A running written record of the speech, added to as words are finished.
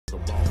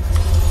Hustle,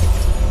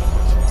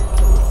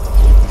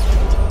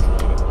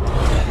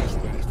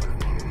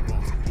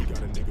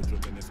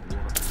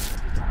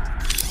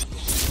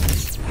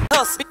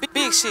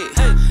 big shit,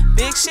 hey,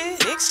 big shit,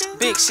 big shit,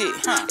 big shit.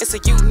 It's a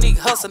unique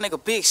hustle,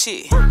 nigga, big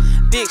shit,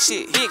 big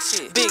shit, big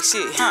shit, big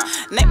shit.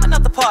 Name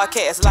another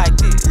podcast like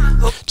this.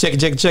 Check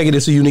it.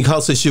 It's a unique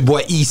hustle. It's your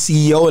boy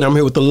ECO, and I'm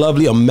here with the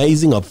lovely,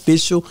 amazing,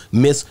 official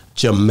Miss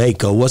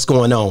Jamaica. What's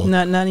going on?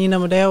 None, you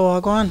know, there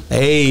walk on.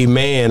 Hey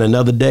man,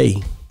 another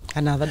day.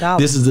 Another dollar.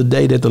 This is the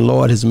day that the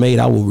Lord has made.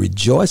 I will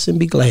rejoice and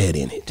be glad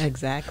in it.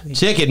 Exactly.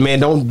 Check it,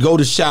 man. Don't go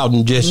to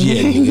shouting just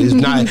yet. It's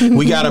not.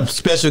 We got a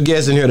special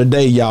guest in here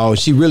today, y'all.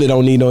 She really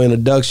don't need no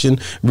introduction.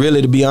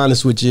 Really, to be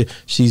honest with you,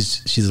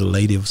 she's a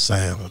lady of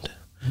sound.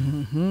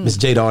 Miss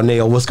Jada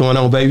Arnell, what's going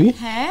on, baby?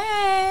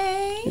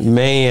 Hey.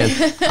 Man,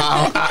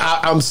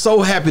 I'm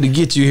so happy to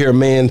get you here,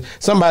 man.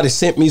 Somebody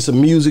sent me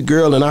some music,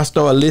 girl, and I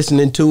started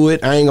listening to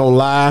it. I ain't gonna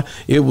lie,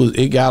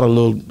 it got a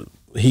little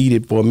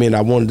heated for a minute.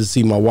 I wanted to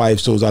see my wife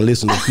as soon as I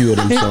listened to a few of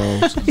them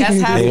songs.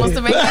 That's how it's supposed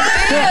to make you feel.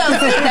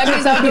 That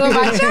means I'm doing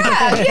my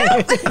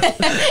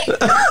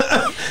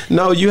job.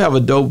 No, you have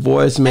a dope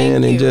voice,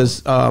 man. Thank and you.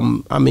 just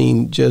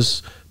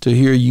just to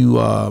hear you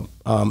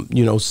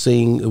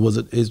sing,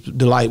 it's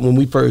delight. When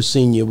we first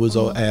seen you, it was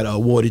at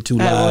Awarded Two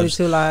Lives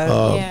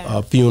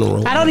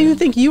funeral. I don't even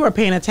think you were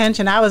paying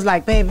attention. I was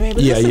like, baby,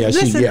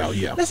 listen to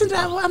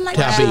that. I'm like,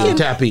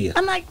 tap in.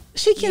 I'm like,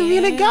 she can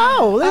really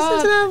go. Listen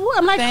to that.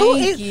 I'm like, who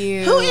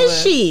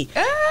is she?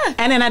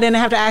 And then I didn't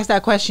have to ask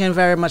that question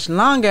very much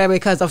longer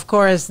because, of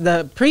course,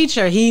 the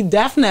preacher, he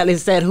definitely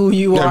said who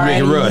you are.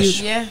 Make a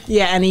rush.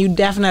 And you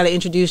definitely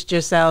introduced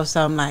yourself.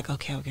 So I'm like,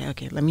 okay.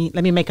 Let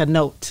me make a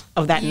note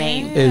of that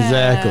name.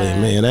 Exactly,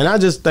 man. And I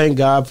just thank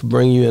God for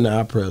bringing you into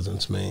our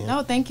presence, man.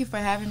 No, thank you for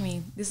having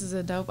me. This is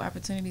a dope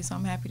opportunity, so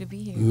I'm happy to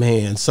be here.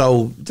 Man,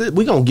 so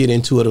we're going to get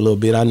into it a little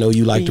bit. I know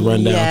you like to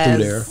run down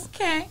through there.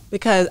 Okay.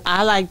 Because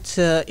I like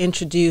to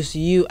introduce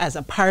you as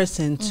a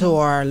person to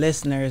our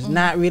listeners,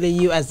 not really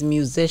you as a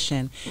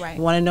musician. Right. I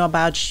want to know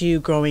about you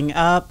growing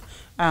up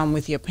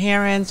with your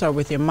parents or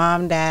with your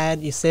mom,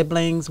 dad, your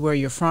siblings, where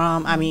you're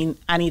from. I mean,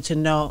 I need to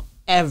know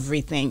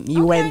everything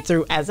you went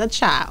through as a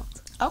child.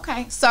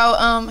 Okay. So,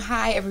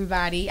 hi,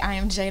 everybody. I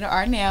am Jada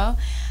Arnell.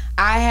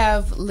 I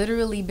have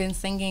literally been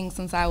singing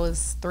since I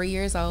was 3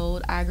 years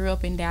old. I grew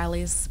up in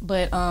Dallas,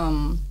 but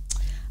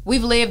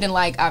we've lived in,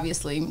 like,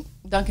 obviously,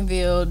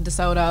 Duncanville,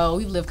 DeSoto.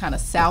 We've lived kind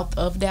of south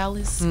of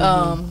Dallas.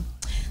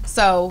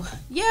 So,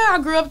 yeah, I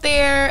grew up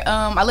there.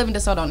 I live in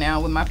DeSoto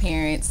now with my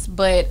parents.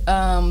 But,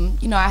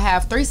 I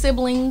have 3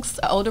 siblings,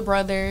 an older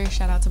brother.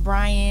 Shout out to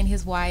Brian,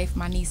 his wife,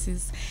 my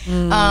nieces.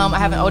 I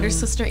have an older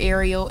sister,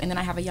 Ariel, and then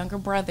I have a younger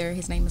brother.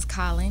 His name is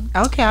Colin.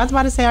 Okay, I was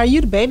about to say, are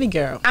you the baby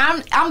girl?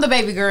 I'm the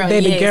baby girl.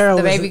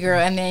 The baby girl.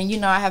 And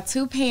then, I have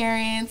 2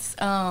 parents.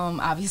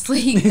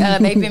 Obviously,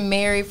 they've been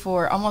married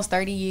for almost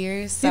 30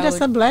 years. So see, that's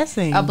a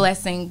blessing. A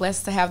blessing.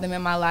 Blessed to have them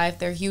in my life.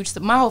 They're huge.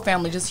 My whole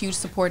family, just huge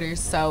supporters.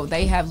 So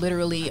they have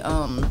literally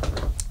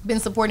been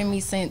supporting me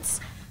since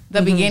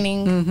the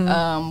beginning.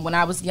 When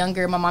I was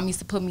younger, my mom used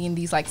to put me in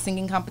these like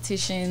singing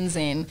competitions,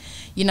 and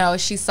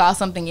she saw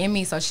something in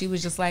me, so she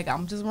was just like,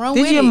 I'm just run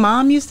with it. Did your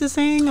mom used to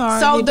sing? Or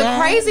so the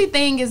dad? crazy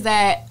thing is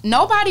that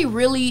nobody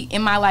really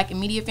in my like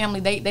immediate family,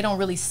 they don't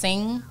really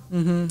sing.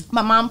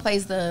 My mom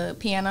plays the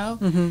piano,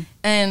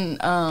 and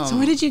so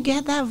where did you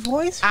get that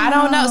voice from? I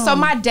don't know. So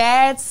my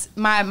dad's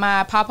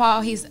my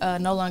papa, he's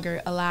no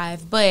longer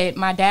alive, but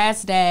my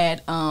dad's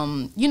dad,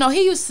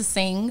 he used to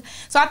sing,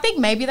 so I think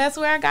maybe that's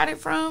where I got it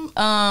from.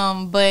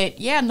 But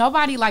yeah,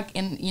 nobody like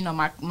in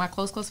my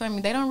close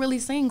family, they don't really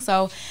sing.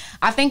 So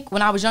I think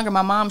when I was younger,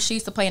 my mom, she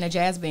used to play in a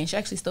jazz band. She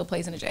actually still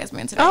plays in a jazz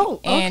band today.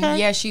 Oh, okay. And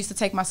yeah, she used to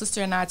take my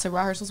sister and I to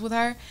rehearsals with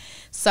her.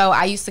 So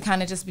I used to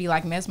kind of just be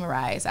like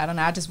mesmerized. I don't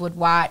know. I just would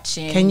watch.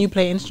 And can you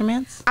play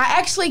instruments? I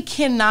actually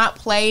cannot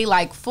play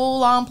like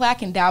full on play. I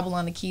can dabble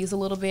on the keys a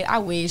little bit. I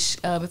wish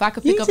if I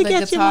could pick up the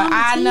guitar.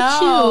 I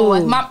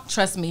know.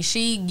 Trust me,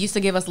 she used to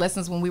give us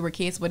lessons when we were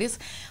kids, but it's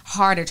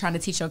harder trying to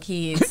teach your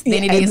kids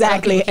than it is.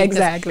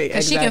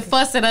 Exactly. She can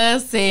fuss at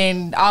us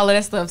and all of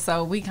that stuff.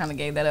 So we kind of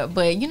gave that up.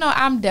 But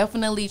I'm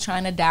definitely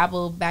trying to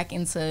dabble back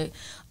into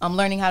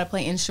learning how to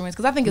play instruments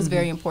because I think it's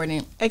very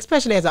important,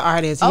 especially as an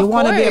artist. You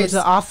want to be able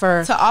to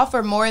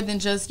offer more than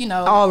just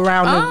all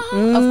around.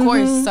 Of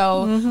course.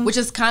 So which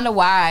is kind of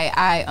why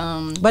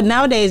I. But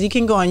nowadays you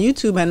can go on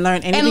YouTube and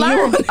learn anything you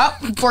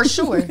want. For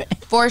sure,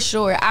 for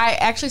sure. I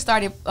actually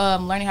started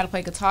learning how to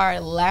play guitar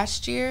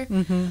last year.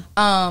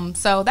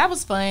 So that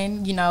was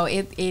fun.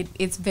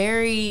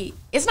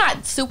 It's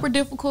not super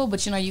difficult,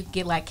 but you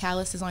get like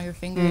calluses on your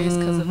fingers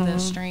because of the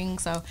string.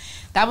 So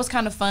that was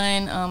kind of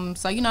fun. I'm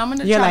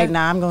gonna. You're like,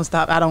 nah, I'm gonna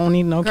stop. I don't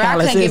need no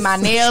calluses. I couldn't get my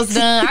nails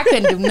done. I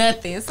couldn't do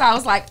nothing. So I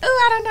was like,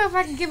 I don't know if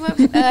I can give up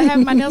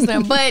having my nails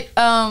done. But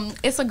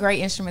it's a great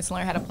instrument to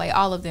learn how to play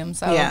all of them.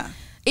 So yeah.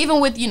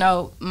 Even with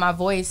my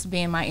voice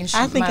being my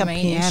instrument, I think my a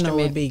main piano instrument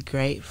would be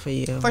great for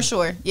you. For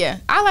sure, yeah.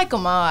 I like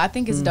them all. I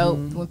think it's dope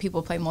when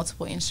people play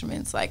multiple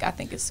instruments. Like I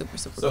think it's super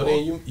cool. So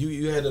then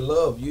you had to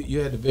love you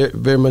had to very,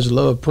 very much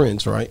love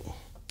Prince, right?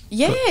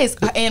 Yes,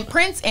 and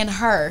Prince and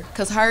her,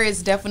 because her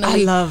is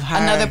definitely I love her.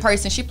 another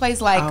person. She plays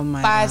like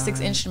 5-6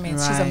 God.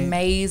 instruments. Right. She's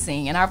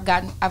amazing, and I've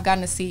gotten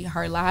to see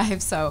her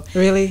live. So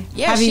really,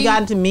 yeah. Have you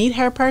gotten to meet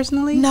her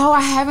personally? No, I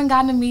haven't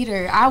gotten to meet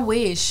her. I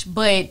wish,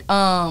 but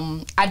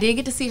I did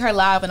get to see her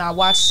live, and I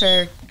watched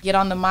her get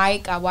on the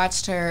mic. I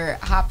watched her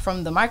hop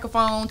from the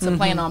microphone to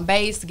playing on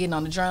bass, to getting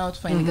on the drums,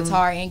 playing the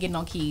guitar, and getting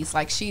on keys.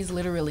 Like, she's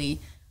literally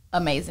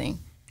amazing.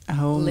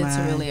 Oh,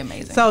 literally my.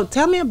 amazing. So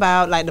tell me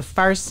about like the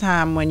first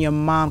time when your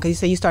mom, because you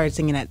said you started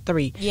singing at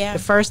 3. Yeah. The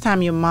first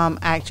time your mom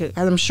actually,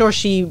 I'm sure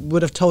she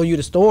would have told you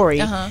the story,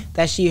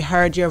 that she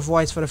heard your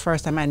voice for the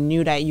first time and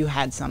knew that you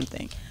had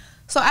something.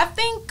 So I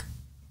think,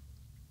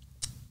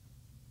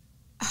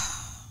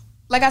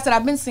 like I said,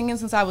 I've been singing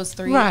since I was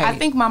 3. Right. I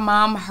think my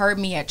mom heard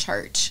me at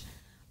church.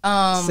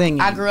 Singing.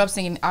 I grew up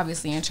singing,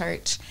 obviously, in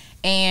church.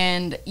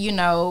 And, you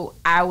know,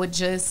 I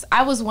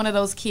was one of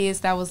those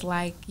kids that was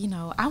like, you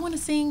know, I want to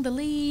sing the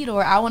lead,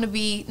 or I want to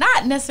be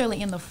not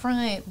necessarily in the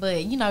front,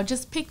 but, you know,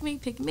 just pick me.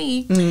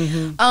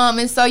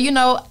 And so, you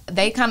know,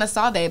 they kind of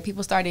saw that.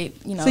 People started,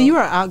 you know. So you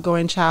were an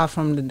outgoing child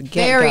from the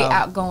get-go. Very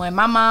outgoing.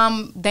 My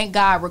mom, thank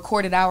God,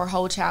 recorded our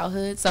whole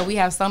childhood. So we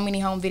have so many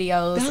home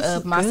videos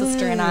of my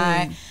sister and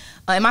I.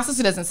 And my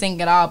sister doesn't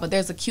sing at all, but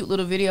there's a cute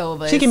little video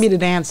of us. She can be the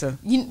dancer.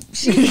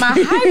 She's my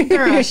hype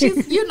girl.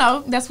 She's, you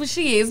know, that's what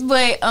she is.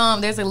 But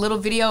there's a little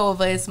video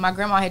of us. My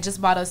grandma had just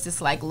bought us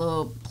this like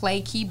little play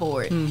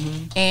keyboard,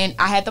 and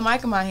I had the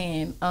mic in my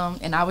hand,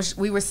 and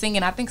we were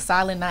singing, I think,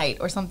 Silent Night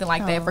or something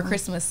like that for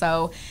Christmas.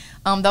 So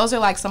those are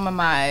like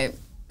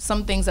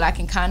some things that I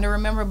can kind of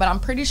remember, but I'm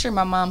pretty sure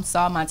my mom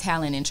saw my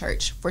talent in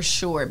church for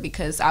sure,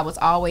 because I was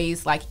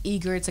always like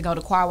eager to go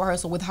to choir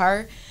rehearsal with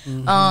her.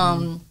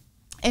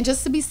 And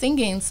just to be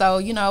singing. So,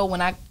 you know, when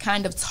I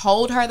kind of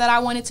told her that I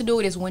wanted to do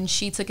it is when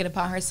she took it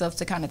upon herself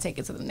to kind of take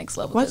it to the next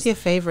level. What's your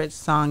favorite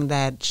song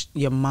that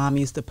your mom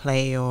used to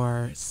play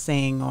or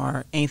sing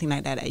or anything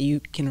like that that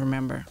you can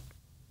remember?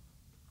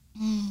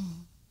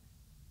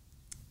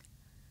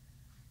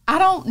 I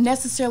don't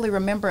necessarily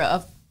remember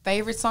a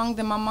favorite song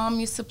that my mom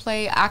used to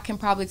play. I can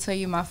probably tell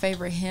you my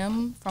favorite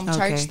hymn from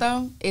church,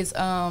 though, is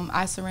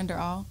I Surrender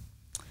All.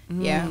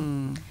 Yeah.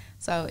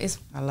 So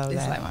I love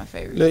that. Like my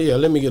favorite. Yeah,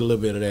 let me get a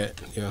little bit of that.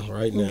 Yeah,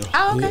 right now.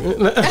 Oh, okay.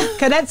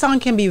 Because that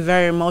song can be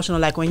very emotional.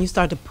 Like when you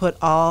start to put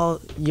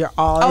your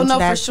all into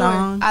that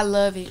song. I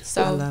love it.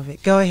 So I love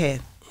it. Go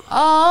ahead.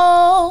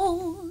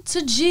 All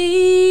to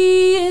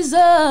Jesus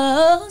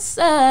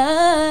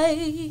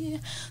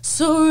I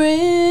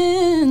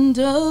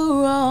surrender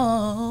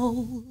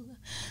all.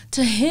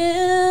 To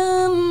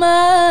Him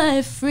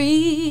I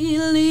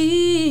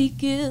freely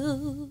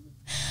give.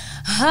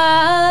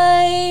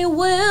 I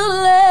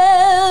will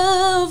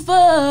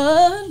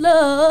ever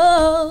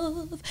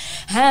love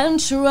and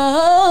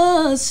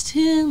trust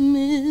Him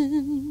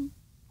in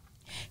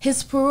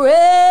His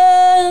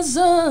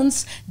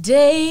presence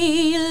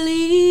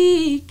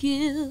daily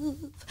give.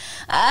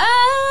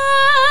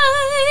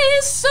 I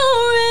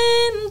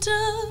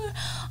surrender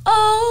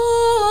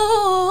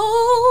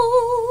all.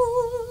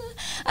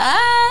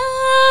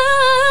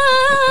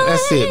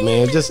 That's it,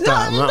 man. Just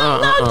stop. No.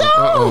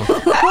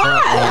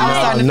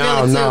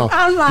 No.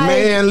 I'm like,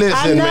 man, listen,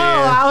 I know,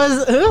 man. I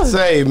was.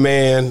 Say,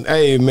 man.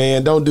 Hey,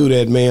 man, don't do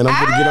that, man.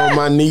 I'm gonna get on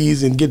my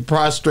knees and get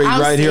prostrate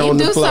right here on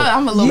the floor.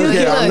 I'm a little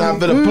Yeah, I'm not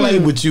gonna play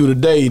with you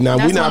today. Now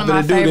That's we not one of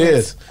gonna my do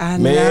favorites. this, I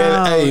man.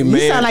 know. Hey,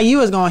 man. You sound like you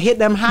was gonna hit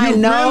them high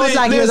notes, really,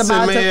 like you was listen,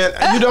 about man,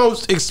 to. You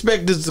don't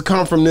expect this to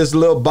come from this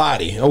little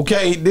body,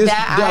 okay?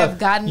 I've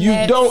gotten you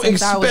that don't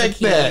since I was a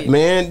expect that, kid.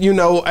 man. You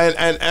know,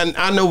 and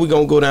I know we're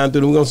gonna go down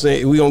through.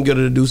 We're gonna get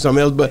her to do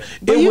something else, but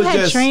But it you was had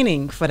just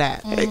training for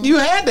that. You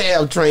had to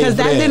have training Because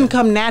for that didn't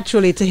come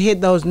naturally to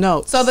hit those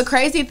notes. So the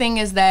crazy thing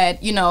is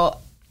that, you know,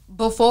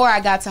 before I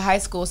got to high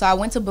school, so I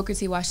went to Booker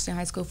T. Washington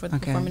High School for the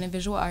Performing and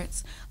Visual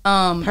Arts.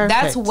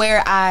 That's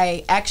where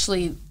I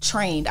actually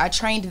trained. I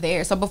trained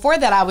there. So before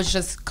that, I was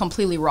just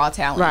completely raw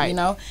talent, you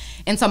know?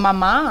 And so my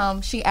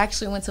mom, she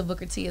actually went to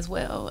Booker T as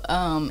well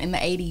in the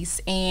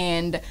 80s.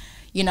 And,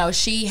 you know,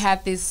 she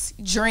had this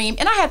dream,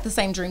 and I had the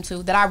same dream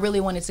too, that I really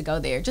wanted to go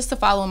there just to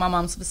follow in my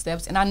mom's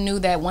footsteps. And I knew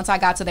that once I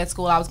got to that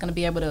school, I was going to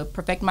be able to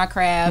perfect my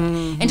craft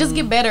and just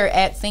get better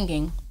at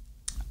singing.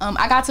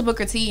 I got to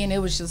Booker T, and it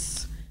was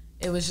just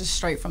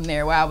straight from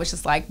there, where I was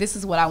just like, this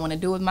is what I want to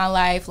do with my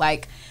life.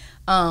 Like,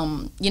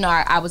 you know,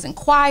 I was in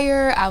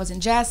choir, I was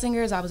in jazz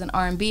singers, I was in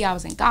R&B, I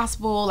was in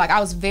gospel. Like, I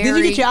was very. Did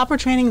you get your opera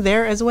training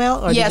there as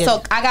well? Or yeah,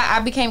 so I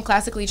became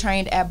classically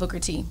trained at Booker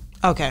T.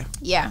 Okay.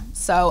 Yeah.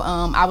 So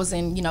I was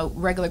in, you know,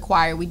 regular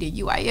choir. We did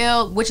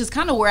UIL, which is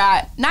kind of where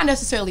I not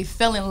necessarily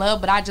fell in love,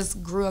 but I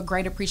just grew a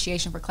great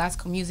appreciation for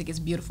classical music. It's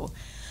beautiful.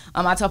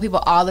 I tell people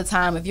all the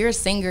time, if you're a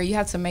singer, you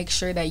have to make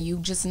sure that you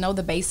just know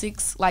the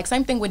basics. Like,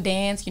 same thing with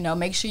dance, you know,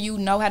 make sure you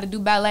know how to do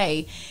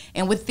ballet.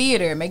 And with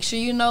theater, make sure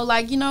you know,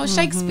 like, you know,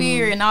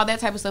 Shakespeare and all that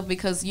type of stuff,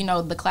 because, you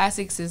know, the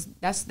classics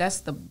that's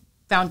the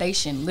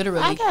foundation,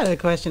 literally. I got a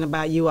question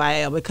about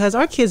UIL, because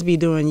our kids be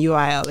doing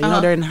UIL. You know,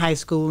 they're in high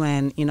school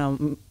and, you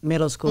know,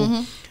 middle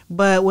school.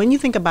 But when you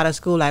think about a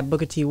school like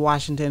Booker T.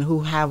 Washington,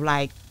 who have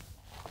like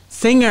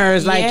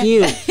singers like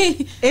you.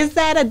 Is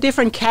that a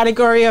different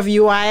category of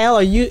UIL,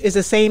 or is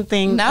the same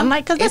thing? No, I'm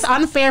like, because that's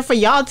unfair for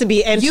y'all to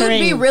be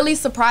entering. You'd be really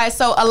surprised.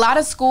 So a lot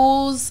of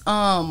schools,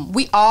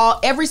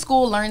 every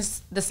school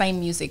learns the same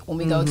music when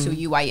we go to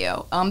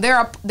UIL.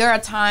 There are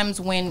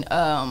times when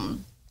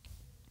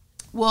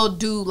we'll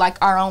do like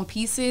our own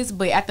pieces,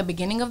 but at the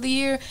beginning of the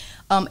year,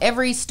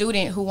 every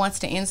student who wants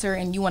to enter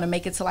and you want to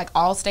make it to like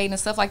all state and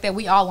stuff like that,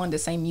 we all learn the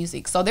same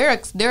music. So they're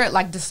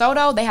like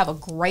DeSoto, they have a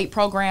great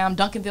program.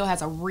 Duncanville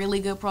has a really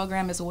good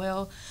program as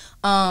well.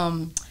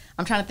 I'm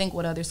trying to think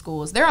what other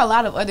schools. There are a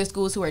lot of other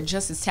schools who are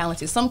just as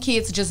talented. Some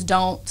kids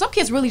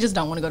really just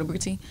don't want to go to Booker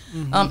T.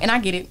 And I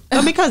get it.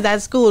 But because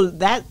that school,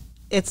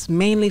 it's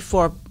mainly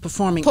for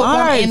performing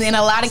arts. And then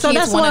a lot of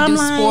kids want to do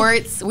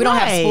sports. We don't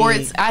have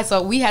sports.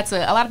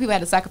 A lot of people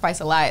had to sacrifice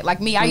a lot. Like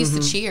me, I used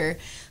to cheer.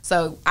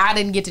 So I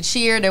didn't get to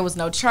cheer. There was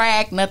no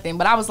track, nothing.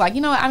 But I was like,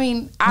 I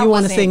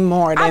want to sing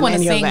more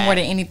than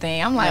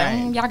anything. I'm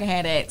like, y'all can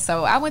have that.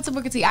 So I went to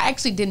Booker T. I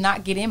actually did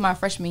not get in my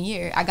freshman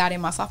year. I got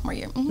in my sophomore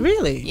year.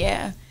 Really?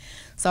 Yeah.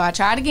 So I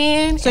tried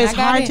again. So it's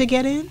hard to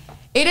get in?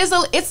 It is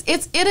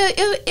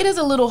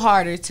a little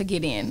harder to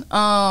get in.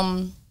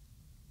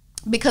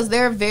 Because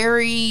they're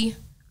very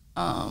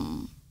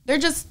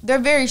they're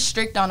very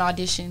strict on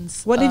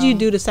auditions. What did you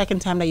do the second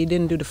time that you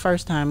didn't do the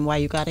first time while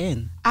you got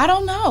in? I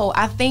don't know.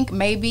 I think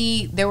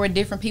maybe there were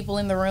different people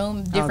in the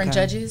room, different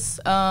judges,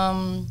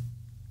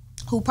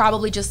 who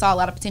probably just saw a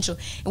lot of potential,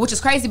 which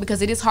is crazy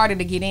because it is harder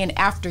to get in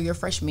after your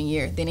freshman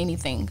year than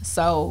anything.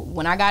 So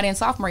when I got in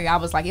sophomore year, I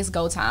was like, it's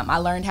go time. I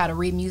learned how to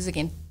read music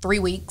in 3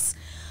 weeks.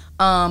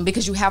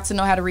 Because you have to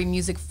know how to read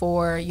music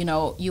for,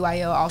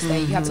 UIL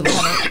All-State. You have to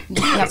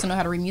know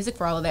how to read music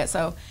for all of that.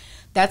 So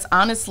that's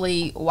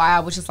honestly why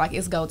I was just like,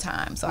 it's go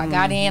time. So I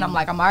got in. I'm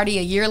like, I'm already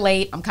a year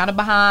late. I'm kind of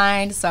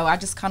behind. So I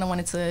just kind of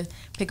wanted to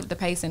pick up the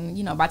pace. And,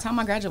 by the time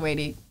I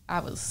graduated, I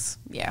was,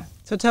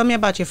 So tell me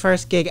about your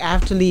first gig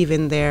after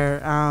leaving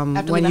there.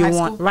 After leaving high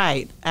school?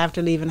 Right,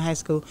 after leaving high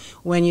school.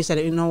 When you said,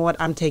 you know what,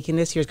 I'm taking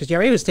this serious. Because you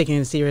already was taking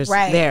it serious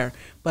there.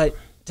 But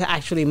to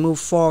actually move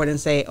forward and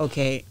say,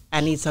 okay,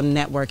 I need some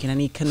networking, I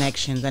need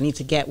connections, I need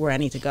to get where I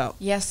need to go.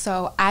 Yes,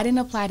 so I didn't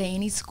apply to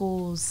any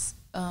schools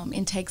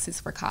in Texas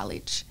for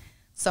college.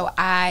 So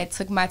I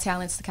took my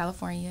talents to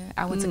California.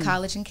 I went to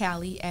college in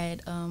Cali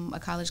at a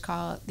college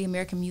called the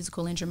American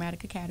Musical and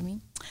Dramatic Academy.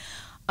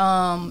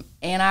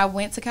 And I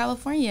went to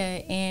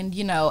California, and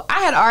I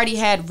had already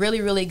had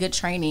really, really good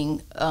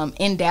training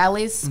in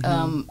Dallas.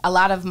 A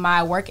lot of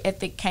my work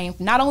ethic came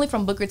not only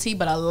from Booker T,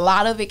 but a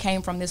lot of it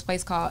came from this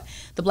place called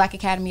the Black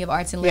Academy of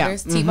Arts and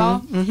Letters,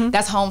 T-Ball.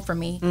 That's home for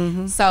me.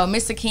 So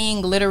Mr.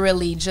 King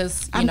literally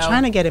just, I'm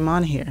trying to get him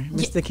on here,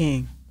 Mr.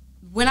 King.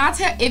 When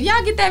if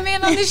y'all get that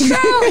man on this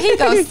show, he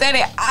gonna set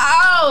it.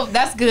 Oh,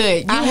 that's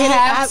good. You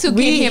have to get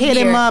him here. We hit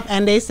him up,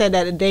 and they said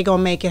that they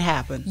gonna make it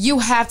happen. You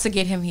have to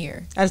get him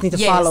here. I just need to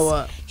follow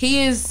up.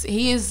 He is,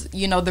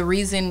 the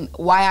reason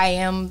why I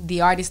am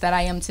the artist that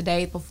I am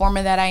today,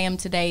 performer that I am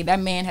today. That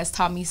man has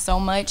taught me so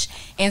much,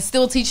 and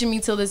still teaching me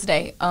till this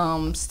day.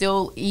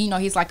 Still,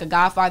 he's like a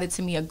godfather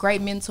to me, a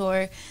great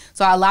mentor.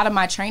 So a lot of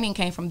my training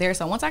came from there.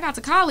 So once I got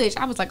to college,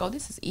 I was like, oh,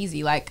 this is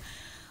easy. Like.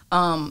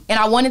 And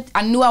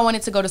I knew I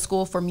wanted to go to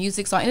school for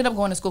music, so I ended up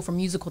going to school for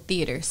musical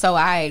theater. So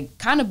I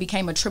kind of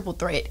became a triple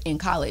threat in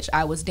college.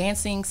 I was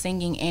dancing,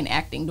 singing, and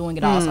acting, doing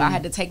it all. So I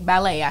had to take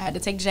ballet, I had to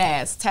take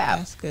jazz, tap.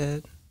 That's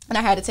good. And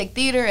I had to take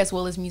theater as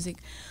well as music.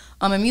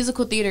 And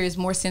musical theater is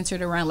more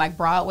centered around like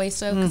Broadway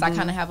stuff because I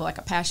kind of have like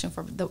a passion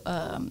for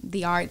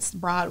the arts,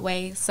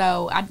 Broadway.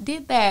 So I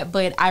did that,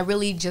 but I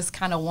really just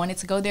kind of wanted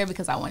to go there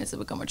because I wanted to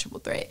become a triple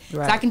threat.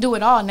 Right. So I can do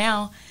it all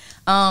now.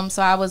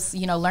 So I was,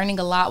 learning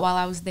a lot while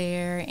I was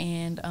there,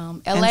 and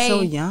LA. And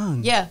so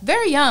young. Yeah,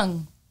 very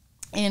young.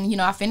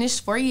 And, I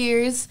finished 4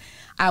 years.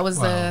 I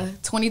was a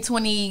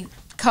 2020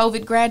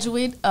 COVID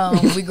graduate.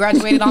 We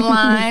graduated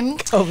online.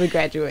 COVID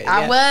graduate.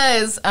 I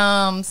was.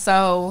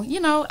 So,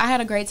 I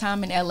had a great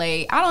time in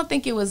LA. I don't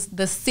think it was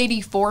the city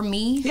for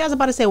me. Yeah, I was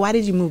about to say, why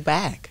did you move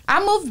back?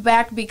 I moved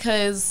back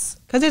because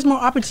there's more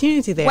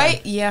opportunity there.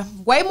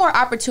 Way more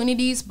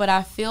opportunities, but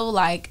I feel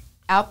like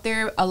out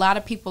there, a lot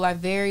of people are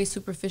very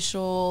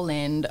superficial,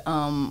 and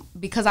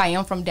because I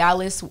am from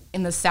Dallas,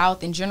 in the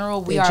South in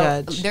general,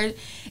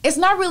 it's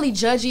not really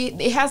judgy.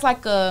 It has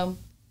like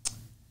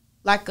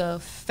a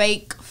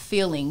fake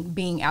feeling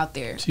being out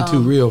there. She's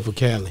too real for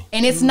Cali.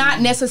 And it's not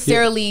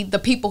necessarily the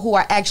people who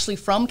are actually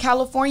from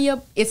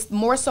California. It's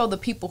more so the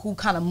people who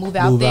kind of move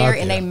out there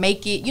and they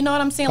make it. You know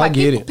what I'm saying? Like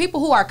people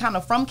who are kind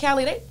of from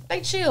Cali,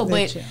 they chill,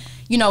 but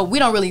we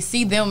don't really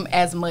see them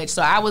as much.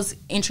 So I was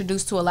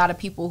introduced to a lot of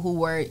people who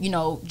were,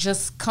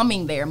 just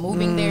coming there,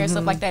 moving there, and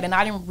stuff like that. And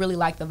I didn't really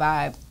like the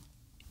vibe.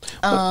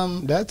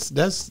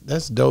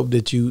 That's dope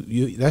that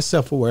you that's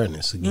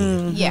self-awareness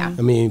again. Yeah.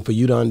 I mean, for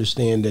you to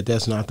understand that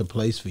that's not the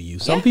place for you.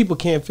 Some people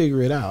can't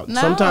figure it out.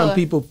 No. Sometimes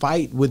people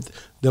fight with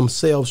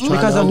themselves trying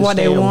because to of what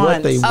they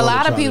want. A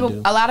lot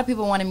of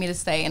people wanted me to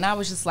stay, and I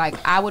was just like,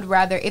 I would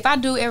rather, if I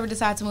do ever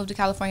decide to move to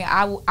California,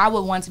 I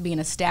would want to be an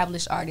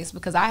established artist,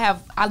 because I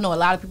know a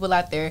lot of people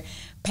out there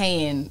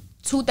paying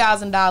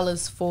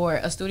 $2,000 for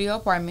a studio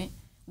apartment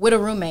with a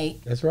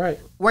roommate. That's right.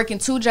 Working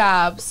 2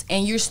 jobs,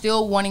 and you're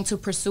still wanting to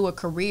pursue a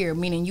career,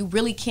 meaning you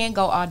really can't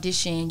go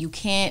audition. You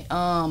can't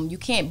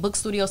book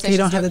studio sessions. You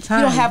don't have the time.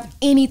 You don't have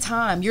any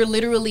time. You're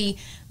literally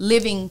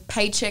living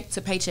paycheck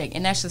to paycheck,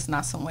 and that's just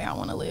not some way I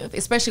want to live.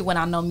 Especially when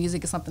I know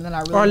music is something that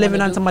I really or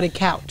living on do. somebody's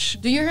couch.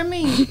 Do you hear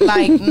me?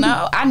 Like,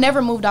 no, I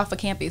never moved off of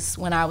campus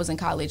when I was in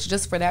college,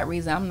 just for that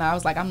reason. I'm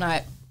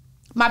not.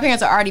 My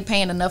parents are already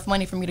paying enough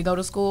money for me to go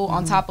to school.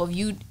 On top of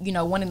you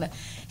know, wanting to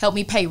help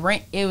me pay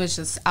rent. It was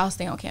just, I'll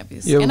stay on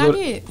campus, and I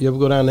did. You ever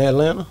go down to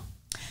Atlanta?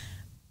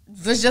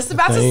 Was just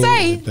about to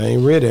say. They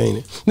ain't ready,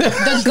 ain't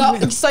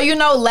it? So you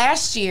know,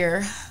 last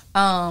year,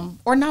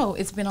 or no,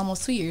 it's been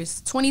almost 2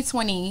 years.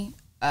 2020.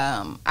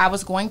 I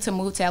was going to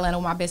move to Atlanta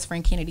with my best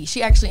friend Kennedy.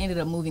 She actually ended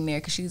up moving there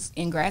because she's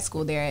in grad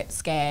school there at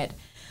SCAD.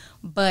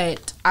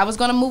 But I was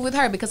going to move with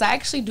her because I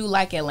actually do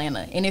like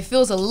Atlanta, and it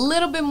feels a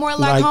little bit more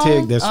like home.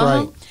 Tech, that's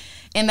right.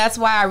 And that's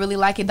why I really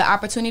like it. The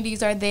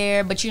opportunities are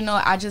there, but you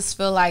know, I just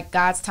feel like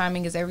God's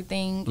timing is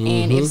everything.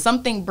 And if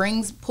something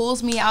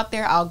pulls me out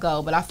there, I'll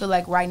go. But I feel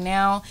like right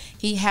now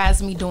He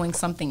has me doing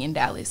something in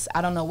Dallas.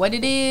 I don't know what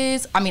it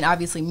is. I mean,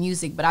 obviously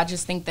music, but I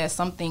just think that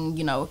something,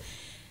 you know,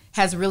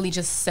 has really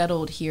just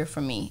settled here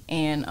for me.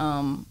 And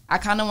I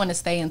kind of want to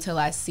stay until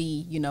I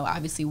see, you know,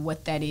 obviously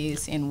what that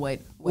is and what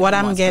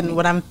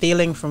I'm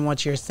feeling from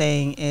what you're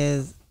saying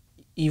is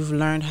you've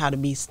learned how to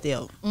be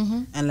still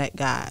and let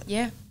God.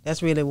 Yeah.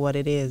 That's really what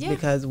it is,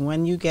 because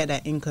when you get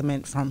that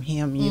increment from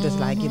Him, you're just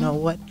like, you know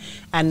what?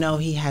 I know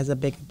He has a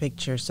bigger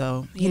picture,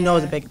 so He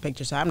knows a bigger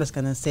picture, so I'm just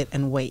going to sit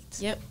and wait.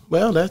 Yep.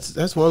 Well,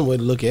 that's one way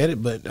to look at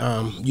it, but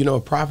you know, a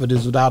prophet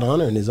is without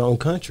honor in his own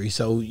country,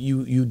 so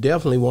you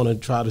definitely want to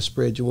try to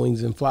spread your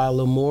wings and fly a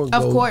little more,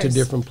 go to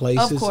different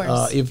places. Of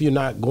course. If you're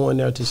not going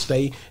there to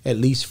stay, at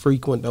least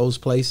frequent those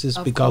places,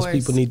 because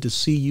people need to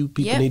see you,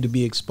 people need to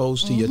be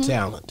exposed to your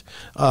talent.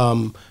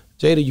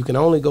 Jada, you can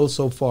only go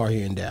so far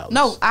here in Dallas.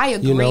 No, I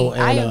agree. You know,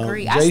 and, I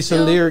agree.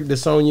 Jason Lyric,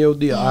 that's on your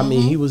deal. I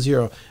mean, he was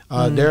here.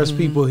 There's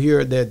people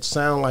here that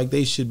sound like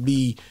they should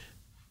be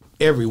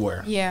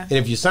everywhere. Yeah. And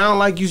if you sound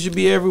like you should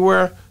be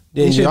everywhere,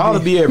 then you ought to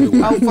be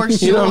everywhere. Oh, for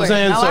sure. You know what I'm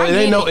saying? No, so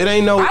it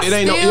ain't no ifs,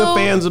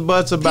 ands, or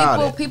buts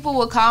about it. People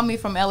will call me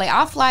from LA.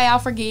 I'll fly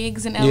out for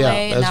gigs in LA,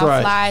 and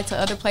I'll fly to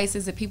other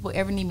places if people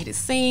ever need me to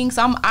sing.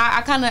 So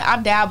I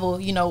dabble.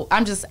 You know,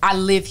 I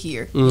live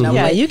here. You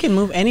know, you can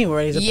move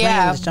anywhere. There's a plane,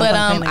 just jump on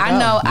a plane and I go.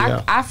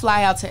 know I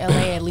fly out to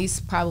LA at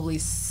least probably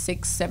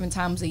 6-7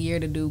 times a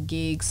year to do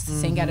gigs,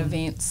 sing at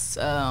events.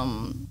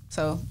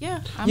 So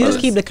yeah, you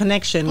just keep the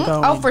connection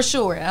going. Oh, for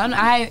sure.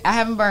 I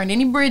haven't burned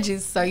any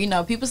bridges, so you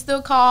know, people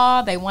still call.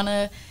 They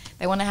wanna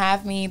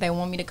have me. They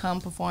want me to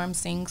come perform,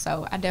 sing.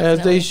 So I definitely,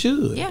 as they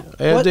should. Yeah,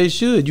 they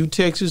should. You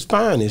Texas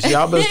finest.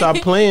 Y'all better stop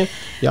playing.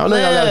 Y'all know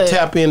y'all gotta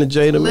tap into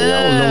Jada, man.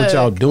 Y'all don't know what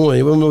y'all doing.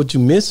 You don't know what you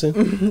missing.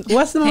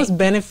 What's the most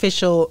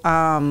beneficial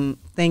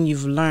thing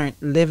you've learned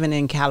living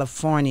in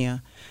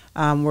California,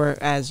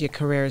 whereas your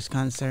career is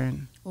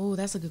concerned? Oh,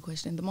 that's a good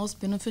question. The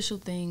most beneficial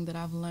thing that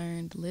I've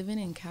learned living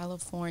in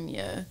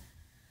California: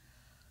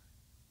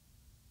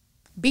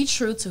 be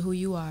true to who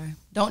you are.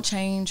 Don't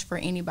change for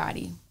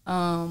anybody.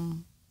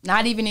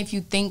 Not even if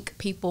you think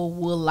people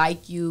will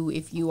like you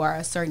if you are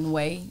a certain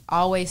way.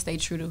 Always stay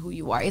true to who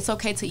you are. It's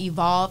okay to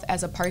evolve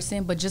as a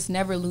person, but just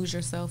never lose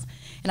yourself.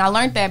 And I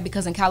learned that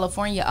because in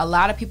California, a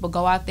lot of people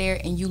go out there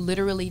and you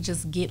literally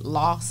just get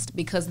lost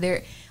because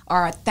there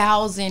are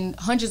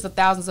hundreds of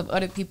thousands of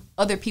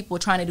other people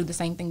trying to do the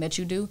same thing that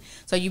you do.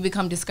 So you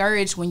become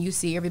discouraged when you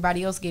see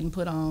everybody else getting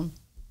put on.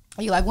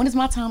 You're like, when is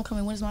my time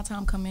coming? When is my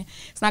time coming?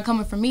 It's not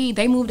coming for me.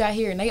 They moved out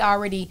here and they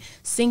already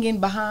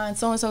singing behind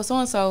so-and-so,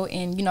 so-and-so.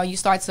 And, you know, you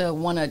start to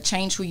want to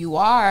change who you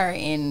are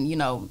and, you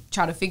know,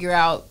 try to figure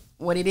out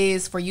what it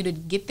is for you to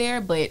get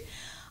there. But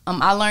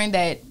I learned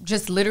that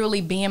just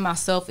literally being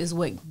myself is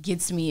what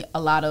gets me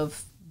a lot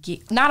of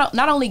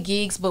not only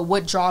gigs, but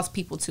what draws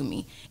people to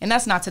me. And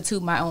that's not to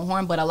toot my own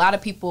horn, but a lot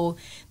of people,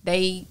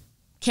 they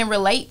can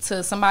relate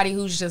to somebody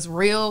who's just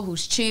real,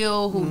 who's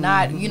chill, who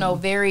not, you know,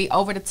 very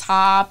over the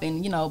top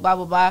and, you know, blah,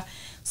 blah, blah.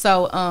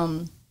 So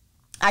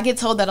I get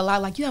told that a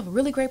lot, like, you have a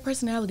really great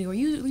personality, or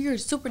you're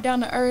super down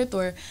to earth,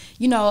 or,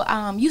 you know,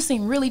 you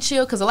seem really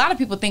chill. Because a lot of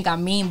people think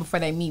I'm mean before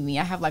they meet me.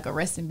 I have like a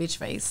resting bitch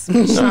face.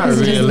 Not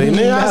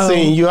really. I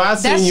seen you.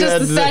 That's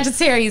just the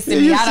Sagittarius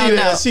in me. I don't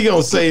know. She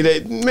gonna say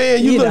that,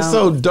 man, you look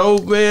so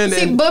dope, man.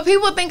 See, but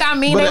people think I'm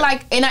mean. They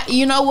like, and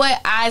you know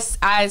what?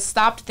 I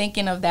stopped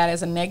thinking of that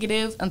as a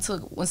negative until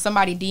when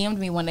somebody DM'd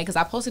me one day, because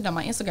I posted on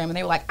my Instagram and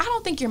they were like, I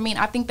don't think you're mean.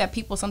 I think that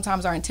people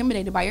sometimes are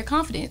intimidated by your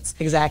confidence.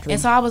 Exactly.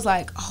 And so I was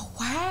like, oh,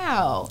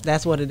 wow.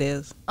 That's what it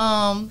is. So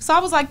I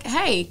was like,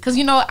 hey, because,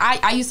 you know,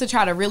 I used to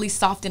try to really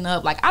soften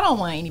up. Like, I don't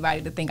want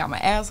anybody to think I'm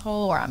an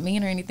asshole or I'm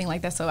mean or anything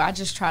like that. So I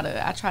try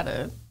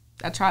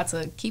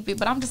to keep it,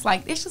 but I'm just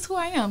like, it's just who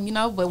I am, you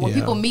know. But when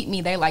people meet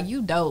me, they're like,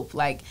 you dope,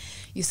 like,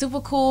 you super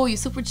cool, you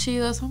super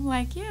chill. So I'm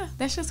like, yeah,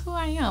 that's just who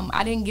I am.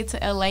 I didn't get to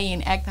LA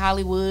and act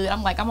Hollywood.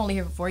 I'm like, I'm only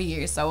here for 4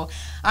 years, so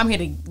I'm here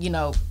to, you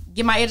know,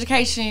 get my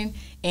education.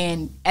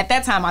 And at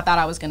that time, I thought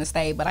I was going to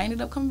stay, but I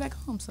ended up coming back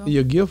home. So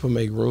your gift will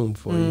make room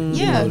for you.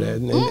 Yeah. You know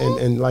that.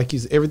 And like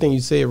everything you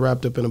said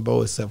wrapped up in a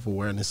bow is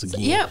self-awareness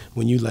again. Yep.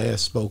 When you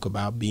last spoke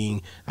about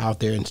being out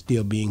there and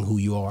still being who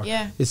you are,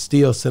 yeah, it's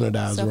still centered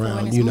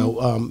around, you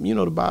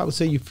know, the Bible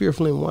says you're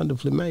fearfully and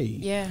wonderfully made.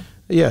 Yeah.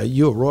 Yeah,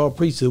 you're a royal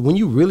priesthood. When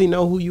you really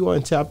know who you are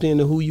and tapped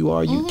into who you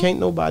are, you can't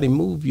nobody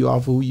move you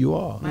off of who you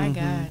are. My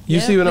God. You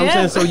see what I'm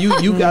saying? So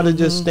you got to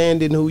just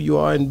stand in who you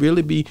are and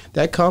really be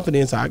that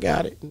confidence. I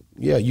got it.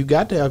 Yeah, you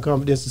got to have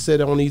confidence to sit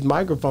on these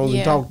microphones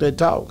and talk that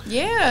talk.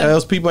 Yeah. Or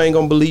else people ain't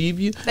going to believe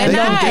you. They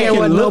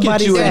can look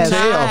at you and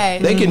tell. Right.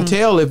 They can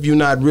tell if you're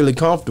not really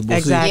comfortable.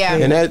 Exactly.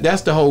 See? And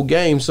that's the whole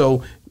game.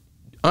 So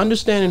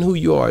understanding who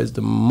you are is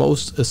the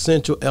most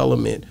essential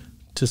element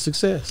to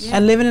success. Yeah.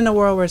 And living in a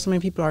world where so many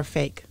people are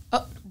fake.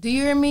 Do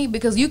you hear me?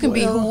 Because you can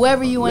be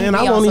whoever you want to be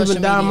on I won't social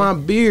even dye media. my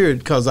beard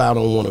because I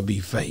don't want to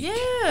be fake.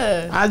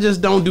 Yeah. I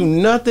just don't do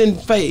nothing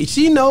fake.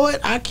 She know it.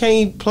 I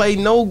can't play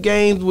no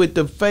games with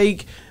the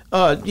fake.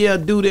 Do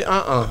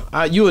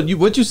the You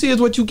what you see is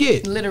what you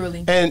get.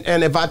 Literally.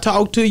 And if I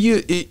talk to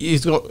you,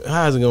 it's gonna.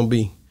 How's it gonna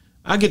be?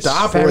 I get the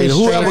operator,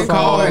 whoever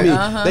called me.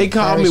 They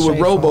call me with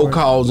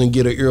robocalls and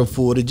get an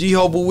earful. The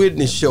Jehovah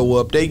Witness show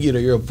up, they get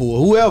an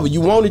earful. Whoever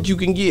you want it, you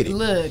can get it.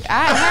 Look,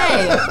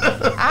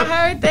 I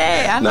heard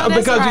that. I know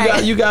that's because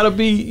right. you gotta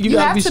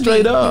be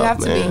straight up. You have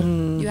to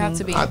man. be. You have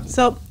to be.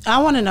 So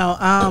I want to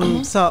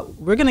know. So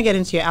we're gonna get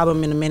into your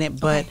album in a minute,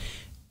 but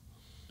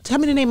tell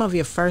me the name of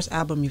your first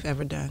album you've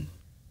ever done.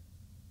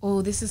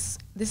 Oh, this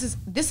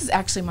is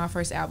actually my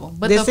first album.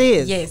 But this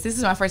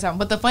is my first album.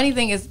 But the funny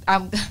thing is,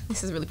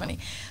 this is really funny.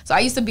 So I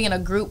used to be in a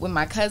group with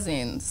my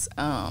cousins.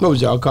 What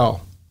was y'all called?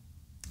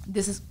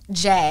 This is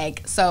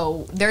JAG.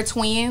 So they're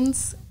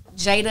twins,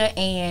 Jada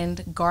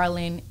and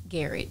Garland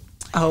Garrett.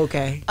 Oh,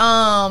 okay.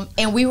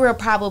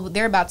 And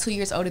they're about 2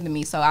 years older than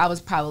me. So I was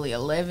probably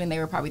 11. They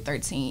were probably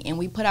 13. And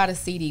we put out a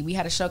CD. We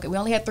had a showcase. We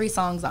only had 3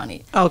 songs on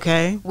it.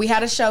 Okay. We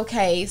had a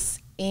showcase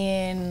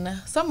in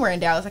somewhere in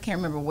Dallas, I can't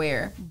remember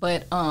where,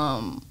 but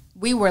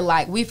we felt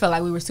like we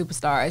were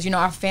superstars. You know,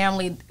 our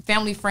family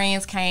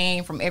friends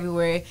came from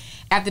everywhere.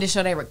 After the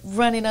show, they were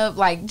running up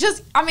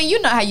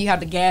you know how you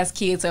have the gas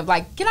kids of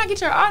like, can I get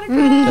your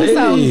autograph? Hey.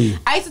 So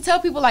I used to tell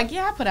people like,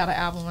 yeah, I put out an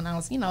album when I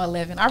was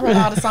 11. I wrote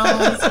all the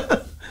songs.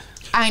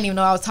 I didn't even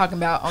know I was talking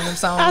about on them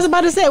songs. I was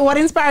about to say, what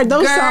inspired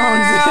those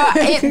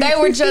songs? They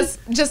were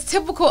just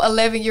typical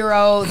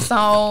 11-year-old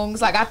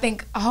songs. Like I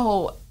think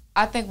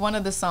one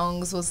of the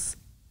songs was.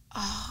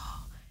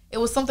 It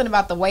was something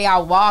about the way I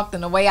walked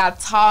and the way I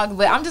talked,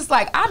 but I'm just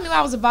like, I knew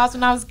I was a boss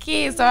when I was a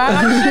kid, so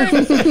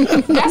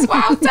that's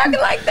why I was talking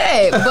like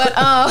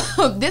that.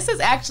 But this is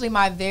actually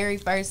my very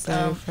first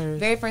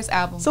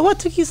album. So what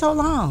took you so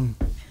long?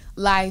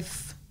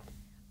 Life.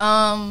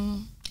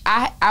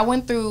 I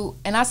went through,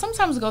 and I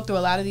sometimes go through a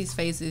lot of these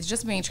phases,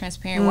 just being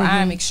transparent, where I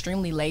am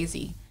extremely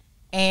lazy.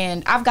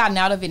 And I've gotten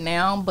out of it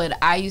now, but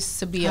I used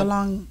to be How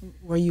long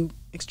were you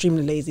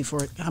extremely lazy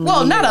for it?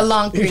 Not a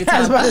long period of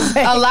time.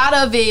 A lot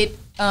of it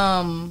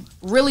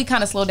really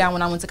kind of slowed down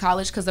when I went to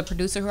college because the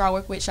producer who I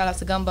work with, shout out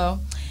to Gumbo,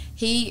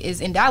 he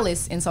is in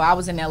Dallas, and so I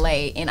was in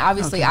LA. And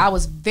obviously I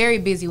was very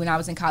busy when I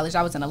was in college.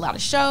 I was in a lot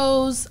of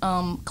shows,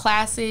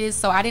 classes,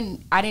 so I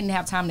didn't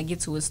have time to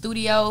get to a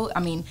studio. I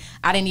mean,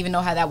 I didn't even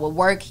know how that would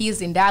work.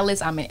 He's in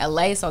Dallas, I'm in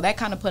LA, so that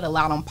kind of put a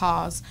lot on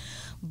pause.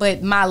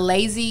 But my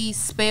lazy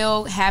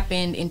spell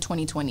happened in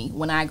 2020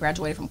 when I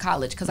graduated from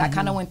college because I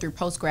kind of went through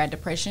post-grad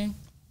depression.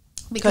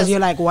 Because you're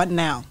like, what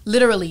now?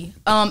 Literally.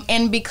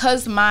 And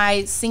because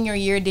my senior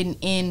year didn't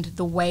end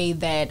the way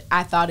that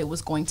I thought it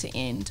was going to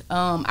end.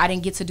 I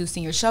didn't get to do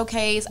senior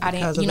showcase.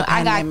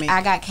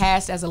 I got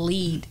cast as a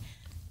lead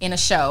in a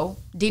show.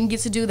 Didn't get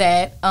to do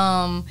that.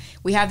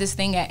 We have this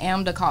thing at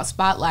AMDA called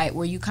Spotlight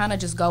where you kind of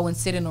just go and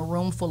sit in a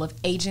room full of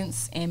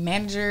agents and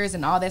managers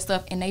and all that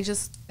stuff, and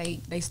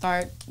they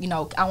start,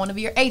 I want to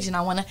be your agent.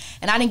 And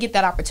I didn't get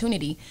that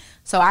opportunity.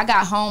 So I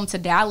got home to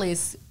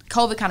Dallas.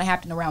 COVID kind of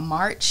happened around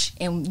March,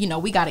 and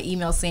we got an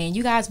email saying,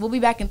 you guys, we'll be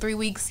back in 3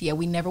 weeks. Yeah,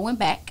 we never went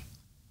back.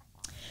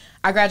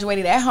 I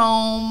graduated at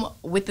home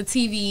with the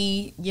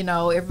TV,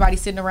 everybody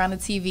sitting around the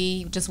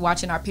TV, just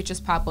watching our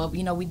pictures pop up.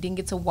 We didn't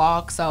get to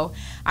walk. So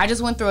I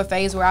just went through a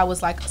phase where I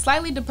was like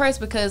slightly depressed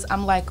because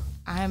I'm like,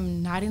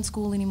 I'm not in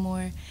school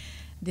anymore.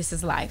 This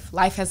is life.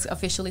 Life has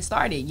officially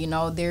started.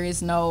 There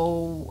is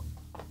no,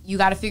 you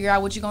got to figure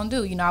out what you're going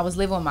to do. I was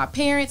living with my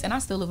parents, and I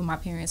still live with my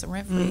parents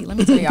rent free. Let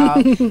me tell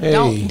y'all,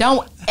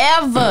 don't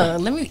ever,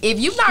 if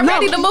you're not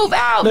ready to move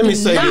out, let me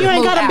say you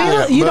ain't got a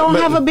bill. You don't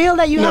have a bill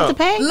that you have to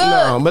pay?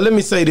 No, but let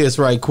me say this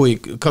right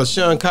quick, because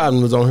Sean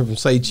Cotton was on here from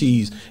Say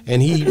Cheese,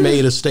 and he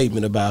made a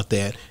statement about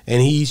that,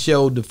 and he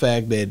showed the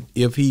fact that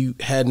if he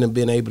hadn't have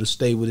been able to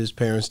stay with his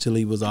parents till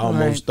he was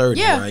almost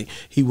 30, right,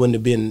 he wouldn't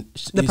have been,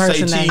 the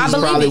person Say Cheese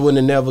probably wouldn't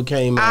have never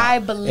came out. I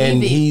believe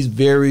and he's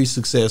very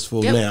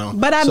successful now.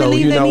 But I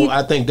believe that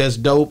I think that's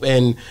dope,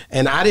 and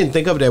I didn't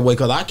think of it that way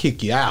because I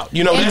kick you out.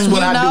 That's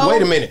what I do.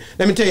 Wait a minute,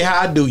 let me tell you how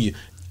I do you.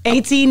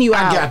 18, you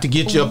out. I got to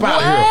get you up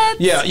out of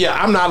here. Yeah,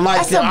 I'm not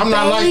like them. I'm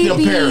not like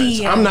them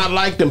parents. I'm not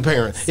like them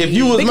parents. If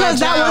you was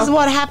because my child, that was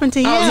what happened to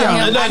you.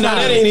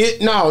 That ain't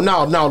it.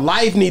 No.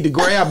 Life need to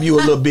grab you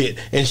a little bit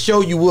and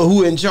show you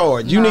who in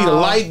charge. You need a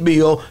light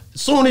bill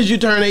soon as you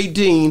turn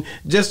 18,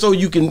 just so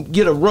you can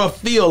get a rough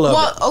feel of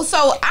it. Well,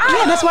 so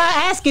that's why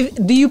I ask if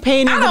do you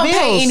pay any of the bills? I don't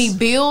pay any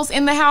bills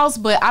in the house,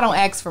 but I don't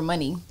ask for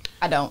money.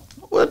 I don't.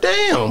 Well,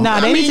 damn. No,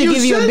 they need to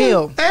give you a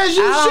bill. As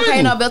you I don't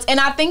pay no bills, and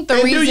I think the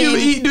reason. Do you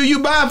eat? Do you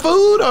buy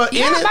food or?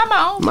 Yeah, I buy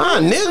my own. My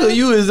nigga,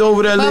 you is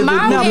over there living.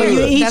 No, but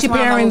you eat your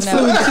parents'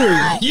 food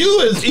too. You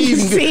is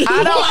eating.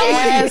 I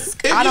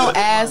don't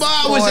ask. Boy,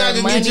 I wish I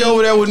could get you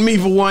over there with me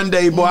for one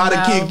day, boy. I'd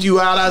have kicked you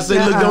out. I say,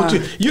 look, don't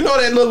you? You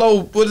know that little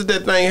old, what is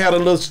that thing? Had a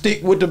little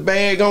stick with the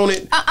bag on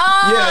it.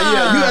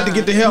 Yeah. You had to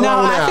get the hell on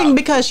out. No, I think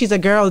because she's a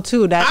girl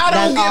too. I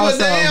don't give a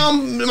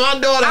damn. My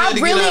daughter had to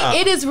get out.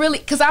 It is really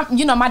because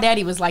my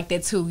daddy was like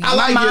that too. I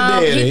like your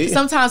daddy.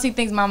 Sometimes he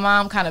thinks my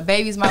mom kind of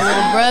babies my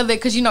little brother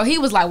because he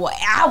was like, well,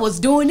 I was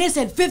doing this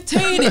at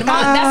 15 and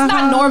that's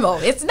not normal.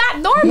 It's not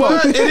normal.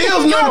 Well, it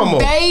is normal.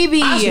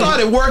 Baby. I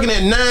started working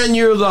at 9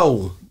 years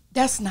old.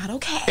 That's not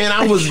okay. And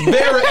I was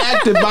very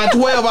active. By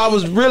 12, I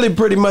was really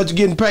pretty much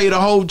getting paid a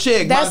whole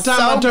check. By the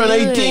time I turned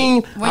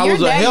 18, I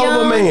was a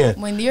hell of a man.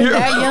 When you're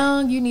that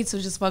young, you need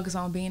to just focus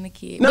on being a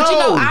kid. No.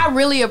 But I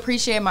really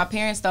appreciate my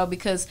parents though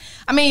because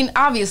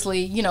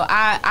obviously,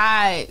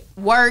 I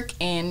work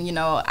and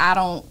I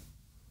don't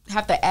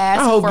have to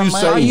ask for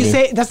money.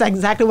 That's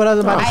exactly what I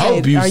was about to say. I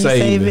hope you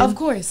saving. Of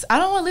course. I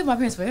don't want to live with my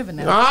parents forever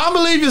now. I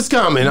believe it's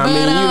coming. But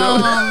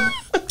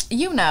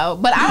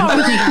I don't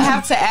really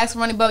have to ask for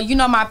money. But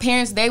my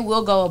parents, they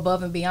will go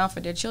above and beyond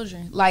for their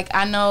children. Like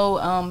I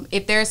know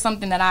if there's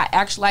something that I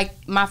actually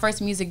like, my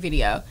first music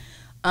video,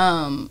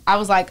 I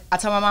was like, I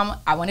told my mom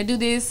I want to do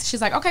this.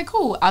 She's like, okay,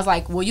 cool. I was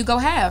like, will you go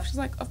half? She's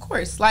like, of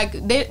course. Like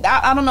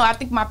I don't know. I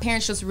think my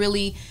parents just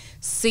really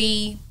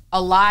see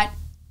a lot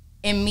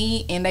in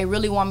me, and they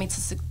really want me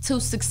to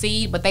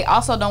succeed, but they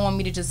also don't want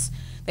me to just.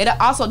 They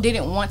also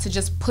didn't want to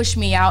just push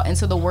me out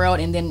into the world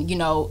and then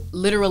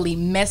literally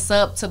mess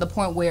up to the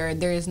point where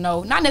there is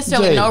not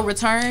necessarily no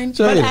return.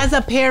 But as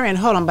a parent,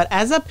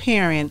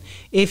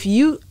 if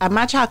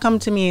my child come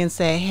to me and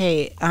say,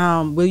 "Hey,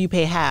 will you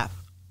pay half?"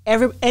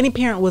 Any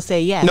parent will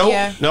say yes. No.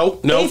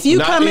 If you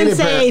come and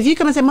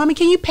say, "Mommy,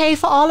 can you pay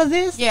for all of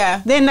this?"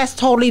 Yeah. Then that's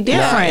totally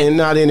different.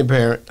 Not any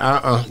parent.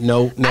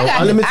 No.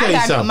 Let me tell you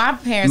something. My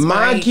parents.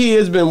 My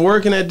kids been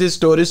working at this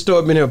store. This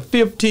store been here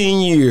 15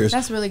 years.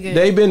 That's really good.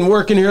 They've been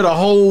working here the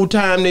whole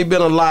time they've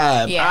been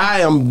alive. Yeah. I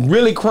am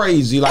really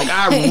crazy. Like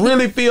I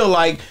really feel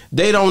like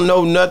they don't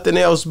know nothing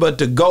else but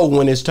to go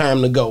when it's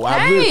time to go.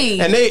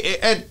 And they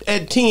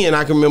at 10,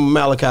 I can remember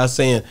Malachi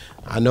saying,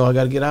 I know I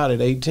got to get out at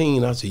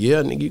 18. I said,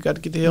 yeah, nigga, you got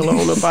to get the hell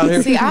on up out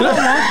here. See, I don't want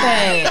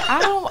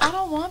that. I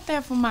don't want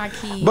that for my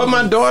kids. But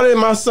my daughter and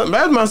my son,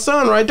 that's my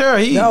son right there.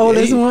 The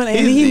oldest one,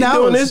 and he knows.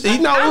 Doing this. He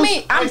knows. I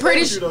mean, I'm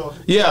pretty sure.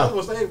 Yeah.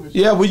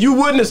 Yeah, well, you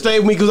wouldn't have stayed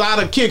with me because I'd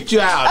have kicked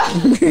you out.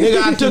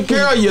 Nigga, I took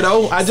care of you,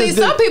 though.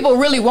 Some people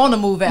really want to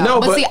move out.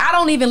 No, but see, I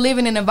don't even live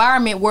in an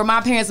environment where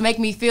my parents make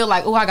me feel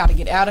like, oh, I got to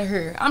get out of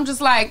here. I'm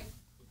just like.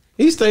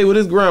 He stayed with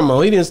his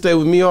grandma. He didn't stay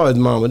with me or his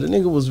mama. The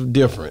nigga was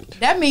different.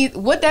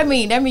 What that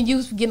mean? That mean you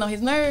was getting on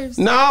his nerves?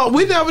 No,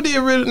 we never did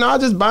really. No, I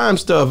just buy him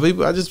stuff.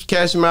 I just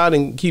cash him out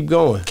and keep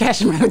going.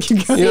 Cash him out and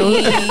keep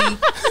going.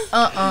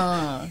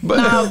 But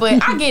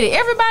I get it.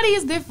 Everybody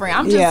is different.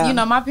 I'm just,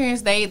 my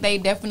parents, they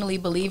definitely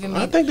believe in me.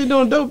 I think they're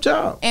doing a dope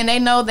job. And they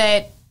know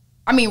that,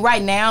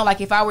 right now,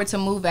 like if I were to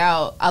move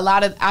out,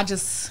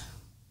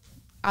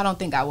 I don't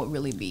think I would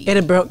really be.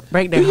 It'd break their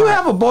heart. Do you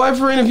have a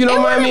boyfriend, if you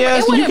don't mind me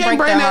asking? You can't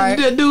bring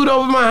that dude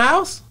over my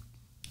house?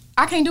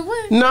 I can't do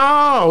what?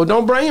 No,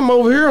 don't bring him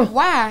over here.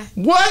 Why?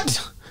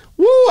 What?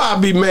 Woo, I'll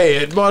be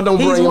mad. Boy, don't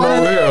bring him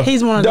over here.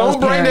 He's one of those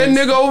Don't bring that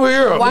nigga over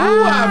here. Why?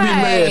 Woo, I'll be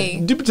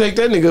mad. You can take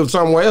that nigga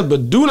somewhere else,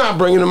 but do not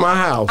bring him to my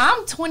house.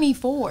 I'm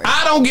 24.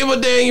 I don't give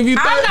a dang if you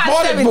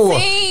bought it for.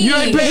 You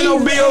ain't paying no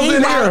bills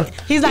in here.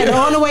 He's like, the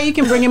only way you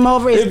can bring him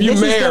over is if you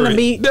married. Gonna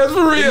be that's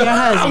for real. Your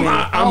husband.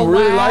 I'm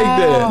really like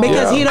that.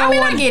 Because he don't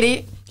I get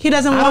it. He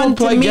doesn't want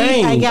to meet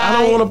a guy.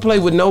 I don't want to play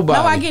with nobody.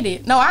 No, I get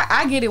it. No,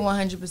 I get it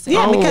 100%.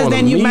 Yeah, because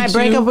then you might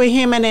break up with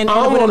him and then end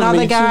up with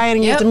another guy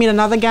and you have to meet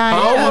another guy.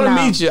 I don't want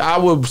to meet you. I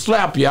will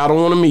slap you. I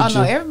don't want to meet you.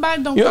 Oh, no,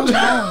 everybody don't come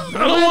home.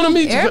 I don't want to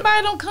meet you.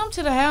 Everybody don't come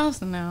to the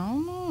house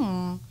now.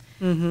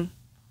 Mm-hmm.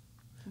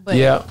 But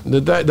yeah,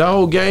 the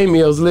whole game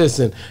is,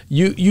 listen,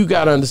 you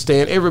got to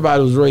understand,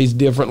 everybody was raised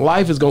different.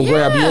 Life is going to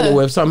grab you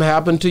anyway. If something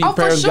happened to your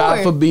parents,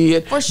 God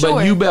forbid. For sure.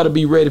 But you better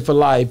be ready for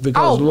life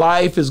because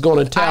life is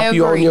going to tap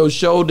you on your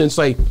shoulder and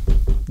say,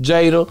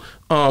 Jada,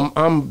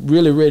 I'm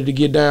really ready to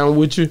get down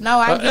with you. No,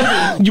 I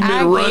get it. You've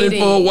been running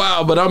for a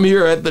while, but I'm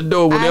here at the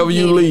door whenever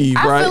you leave,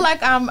 right? I feel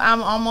like I'm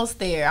almost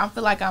there.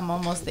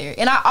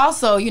 And I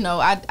also,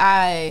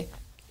 I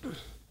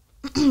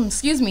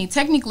excuse me,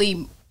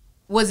 technically,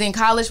 was in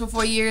college for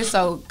 4 years.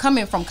 So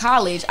coming from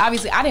college,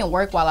 obviously I didn't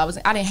work while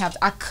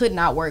I could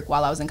not work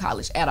while I was in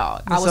college at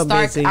all.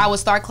 I would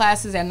start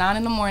classes at 9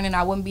 in the morning.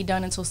 I wouldn't be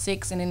done until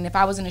 6. And then if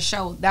I was in a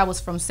show, that was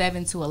from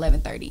 7 to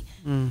 11:30.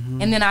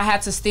 And then I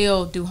had to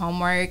still do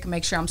homework,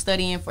 make sure I'm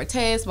studying for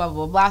tests, blah,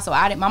 blah, blah, blah. So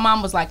my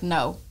mom was like,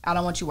 no, I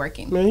don't want you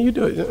working. Man, you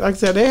do it. Like I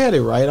said, they had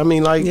it right. I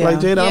mean, like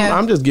Jada,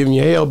 I'm just giving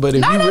you hell. But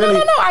if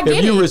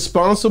if you're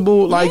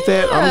responsible like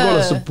that, I'm going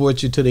to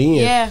support you to the end.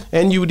 Yeah.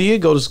 And you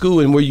did go to school,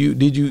 and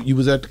you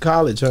was at the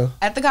college, huh?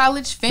 At the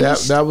college,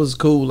 finished. That was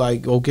cool.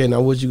 Like, okay,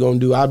 now what you gonna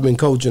do? I've been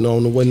coaching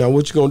on the way. Now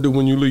what you gonna do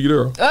when you leave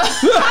there?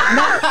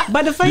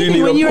 But the funny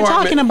thing, when you were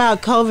talking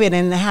about COVID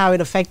and how it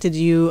affected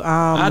you,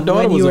 our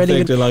daughter was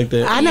affected like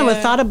that. I never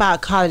thought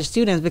about college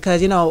students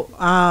because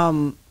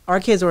our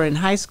kids were in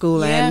high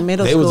school and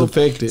middle school. They was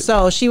affected.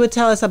 So she would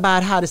tell us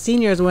about how the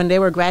seniors, when they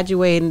were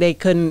graduating, they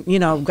couldn't,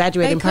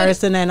 graduate in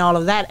person and all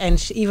of that. And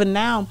even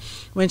now,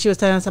 when she was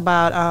telling us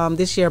about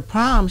this year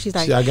prom, she's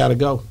like, I gotta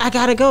go. I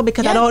gotta go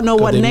because I don't know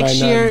what next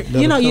year.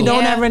 You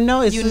don't ever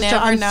know. It's such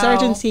an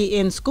uncertainty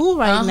in school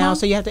right now.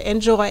 So you have to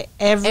enjoy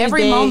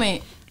every day.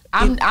 Moment.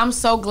 I'm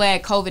so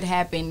glad COVID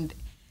happened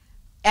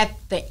at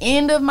the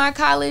end of my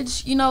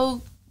college,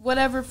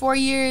 4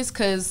 years,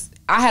 because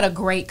I had a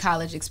great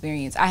college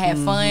experience. I had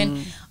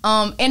fun,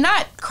 and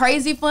not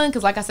crazy fun,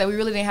 because like I said, we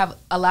really didn't have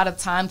a lot of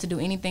time to do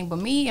anything. But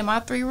me and my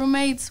 3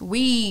 roommates,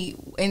 we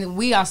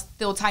are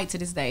still tight to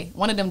this day.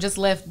 One of them just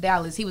left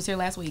Dallas. He was here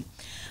last week.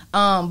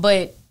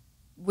 But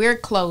we're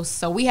close.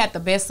 So we had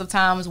the best of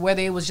times,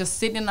 whether it was just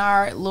sitting in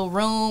our little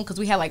room, because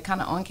we had like kind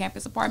of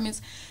on-campus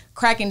apartments,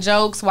 cracking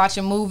jokes,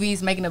 watching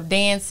movies, making up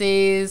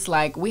dances.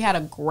 Like, we had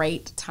a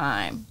great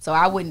time. So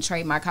I wouldn't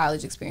trade my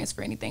college experience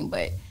for anything.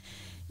 But,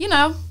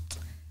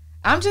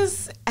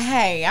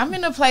 I'm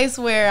in a place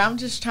where I'm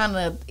just trying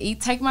to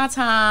take my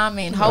time,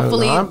 and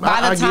hopefully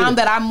by the time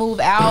that I move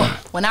out,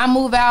 when I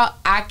move out,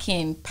 I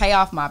can pay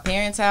off my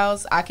parents'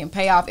 house. I can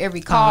pay off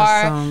every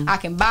car. Awesome. I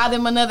can buy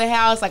them another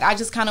house. Like, I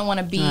just kind of want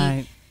to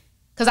be,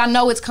 because I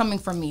know it's coming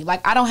from me.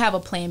 Like, I don't have a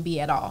plan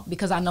B at all,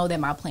 because I know that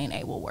my plan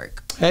A will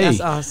work. Hey,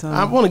 that's awesome.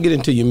 I want to get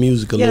into your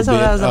music a little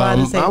bit.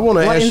 I want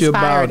to ask you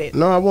about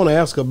I want to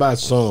ask about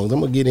songs.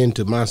 I'm gonna get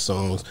into my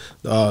songs.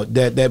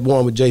 That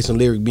one with Jason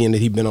Lyric, being that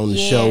he's been on the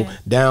show,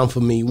 Down For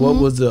Me. What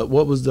was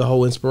the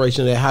whole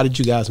inspiration of that? How did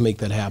you guys make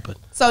that happen?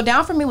 So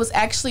Down For Me was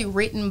actually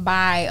written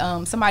by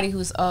somebody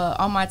who's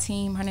on my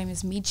team. Her name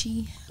is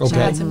Michi. Okay.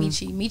 Shout out to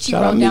Michi. Michi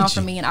wrote Down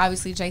For Me, and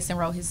obviously Jason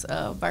wrote his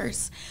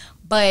verse.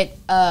 But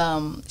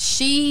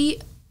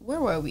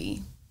where were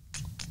we?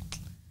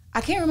 I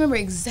can't remember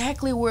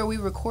exactly where we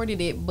recorded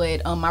it,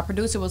 but my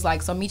producer was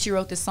like, so Michi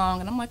wrote this song,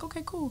 and I'm like,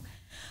 okay, cool.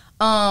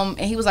 And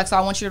he was like, so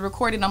I want you to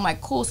record it, and I'm like,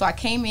 cool. So I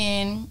came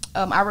in,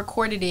 I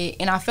recorded it,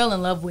 and I fell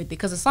in love with it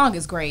because the song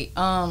is great.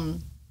 I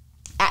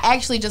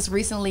actually just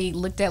recently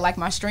looked at like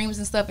my streams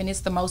and stuff, and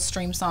it's the most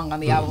streamed song on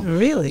the album.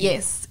 Really?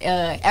 Yes.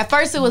 At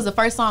first it was the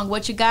first song,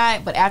 What You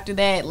Got, but after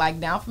that, like,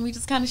 Down For Me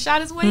just kind of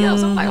shot his way up.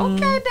 So I'm like, okay,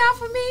 Down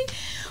For Me.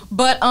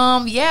 But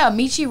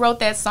Michi wrote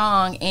that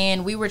song,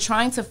 and we were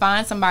trying to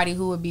find somebody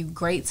who would be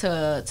great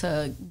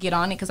to get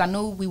on it, because I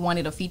knew we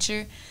wanted a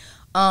feature.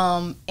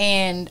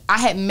 And I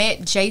had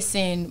met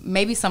Jason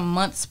maybe some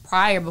months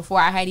prior, before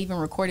I had even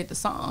recorded the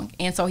song,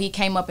 and so he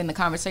came up in the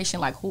conversation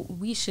like,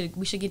 we should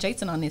get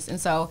Jason on this.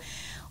 And so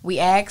we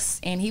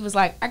asked, and he was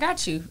like, I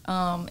got you.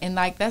 And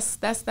like,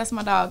 that's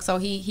my dog. So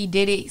he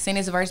did it, sent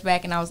his verse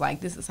back, and I was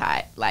like, this is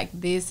hot. Like,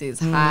 this is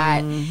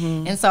hot.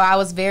 And so I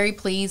was very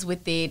pleased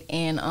with it.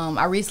 And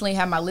I recently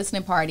had my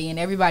listening party, and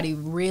everybody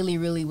really,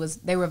 really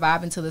they were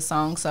vibing to the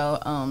song. So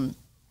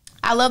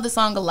I love the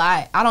song a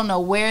lot. I don't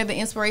know where the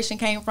inspiration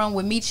came from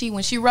with Michi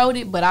when she wrote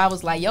it, but I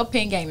was like, your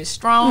pen game is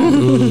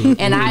strong,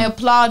 and I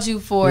applaud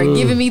you for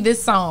giving me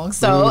this song.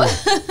 So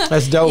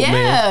that's dope,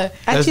 man.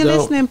 At your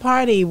listening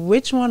party,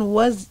 which one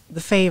was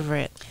the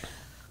favorite?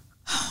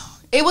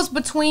 It was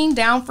between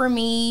Down For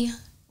Me,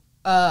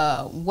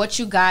 What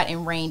You Got,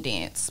 and Rain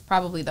Dance.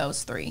 Probably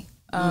those 3.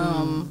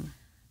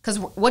 Because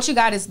What You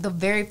Got is the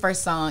very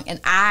first song, and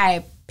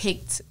I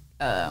picked.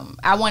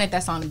 I wanted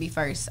that song to be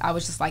first. I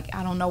was just like,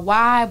 I don't know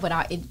why,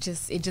 but it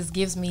just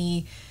gives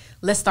me,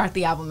 let's start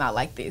the album out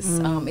like this.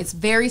 It's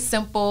very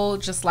simple,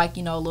 just like,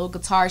 a little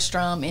guitar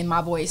strum in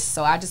my voice.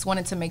 So I just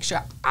wanted to make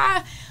sure,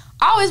 I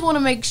always want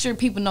to make sure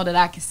people know that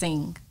I can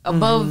sing.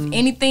 Above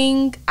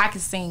anything, I can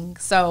sing.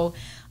 So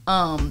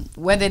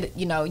whether,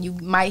 you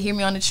might hear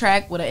me on the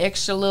track with an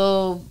extra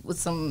with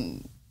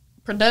some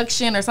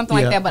production or something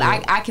like that, but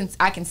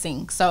I can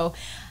sing. So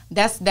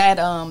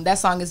that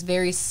song is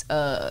very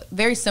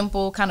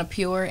simple, kind of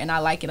pure, and I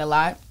like it a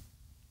lot.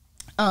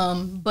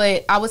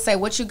 But I would say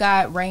What You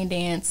Got, Rain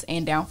Dance,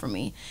 and Down For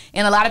Me.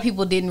 And a lot of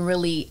people didn't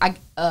really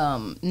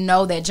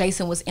know that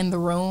Jason was in the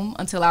room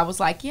until I was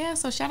like, yeah,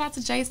 so shout out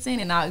to Jason.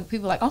 And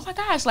people were like, oh my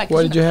gosh. Like,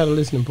 where did you have a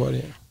listening party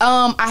at?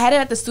 I had it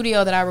at the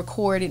studio that I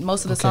recorded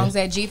most of the songs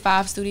at,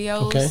 G5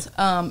 Studios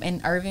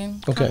in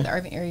Irving, the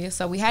Irving area.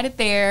 So we had it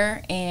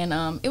there,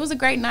 and it was a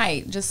great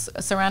night, just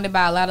surrounded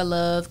by a lot of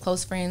love,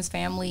 close friends,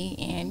 family,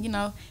 and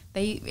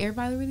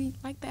everybody really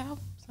liked the album.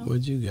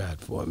 What you got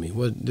for me?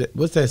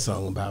 What's that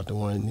song about? The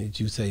one that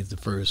you say is the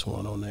first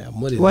one on the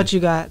album. What you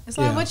got? It's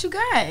like what you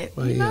got.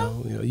 Well, you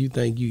know? You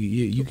think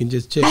you can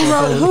just check.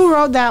 Who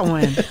wrote that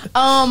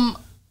one?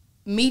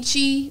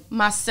 Michi,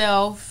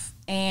 myself,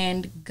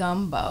 and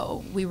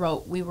Gumbo. We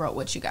wrote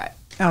What You Got.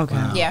 Okay.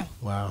 Wow. Yeah.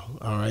 Wow.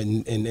 All right.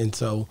 And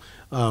so,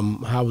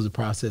 how was the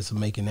process of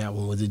making that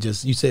one? Was it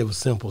just, you said it was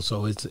simple,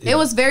 so it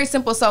was very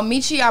simple. So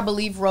Michi, I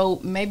believe,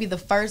 wrote maybe the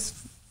first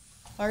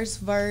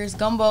verse.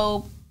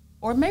 Gumbo,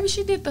 or maybe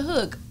she did the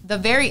hook, the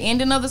very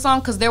ending of the song,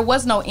 because there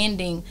was no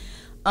ending.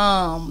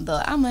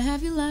 The I'ma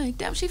have you like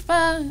damn she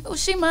fine, oh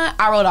she mine.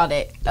 I wrote all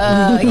that.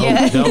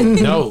 Yeah.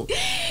 No.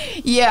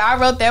 Yeah, I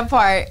wrote that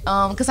part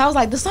because I was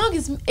like, the song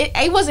is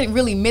it wasn't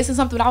really missing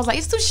something, but I was like,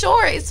 it's too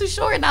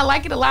short, and I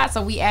like it a lot,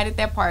 so we added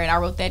that part and I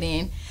wrote that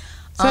in.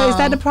 So is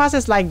that the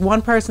process? Like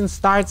one person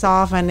starts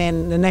off and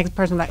then the next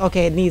person like,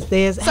 okay, it needs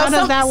this. How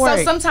does that work?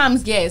 So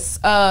sometimes, yes.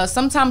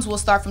 Sometimes we'll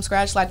start from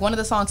scratch. Like one of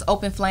the songs,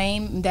 Open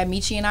Flame, that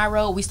Michi and I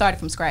wrote, we started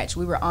from scratch.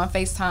 We were on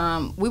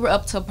FaceTime. We were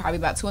up till probably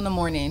about 2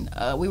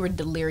 a.m. We were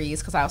delirious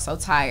because I was so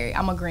tired.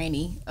 I'm a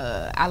granny.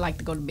 I like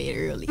to go to bed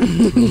early.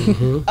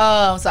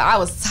 So I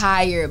was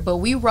tired. But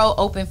we wrote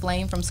Open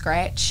Flame from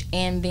scratch.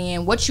 And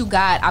then What You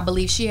Got, I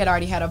believe she had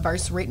already had a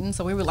verse written.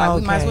 So we were like,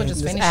 we might as well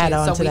just finish it.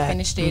 So we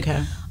finished it.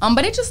 Okay.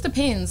 But it just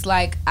depends.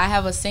 Like I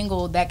have a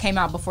single that came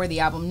out before the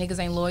album, Niggas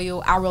Ain't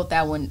Loyal. I wrote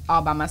that one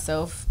all by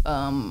myself.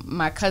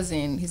 My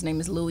cousin, his name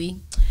is Louis.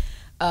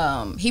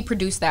 He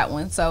produced that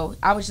one. So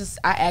I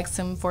asked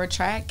him for a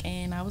track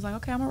and I was like,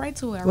 okay, I'm gonna write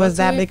to it. Was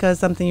that because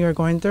something you were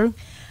going through?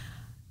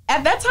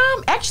 At that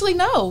time, actually,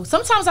 no.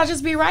 Sometimes I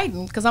just be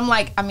writing because I'm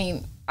like,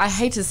 I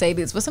hate to say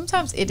this, but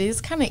sometimes it is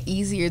kind of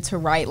easier to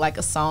write like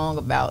a song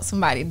about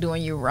somebody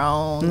doing you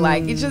wrong.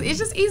 Like it's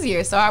just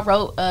easier. So I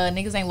wrote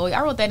Niggas Ain't Loyal.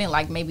 I wrote that in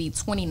like maybe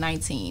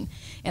 2019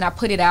 and I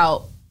put it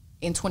out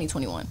in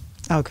 2021.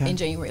 Okay. In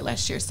January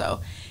last year.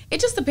 So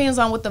it just depends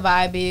on what the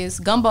vibe is.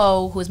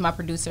 Gumbo, who is my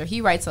producer, he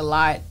writes a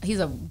lot.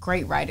 He's a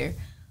great writer.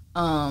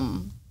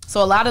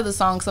 So a lot of the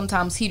songs,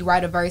 sometimes he'd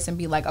write a verse and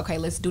be like, okay,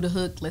 let's do the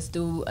hook, let's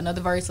do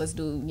another verse, let's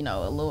do,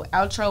 a little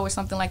outro or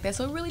something like that.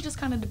 So it really just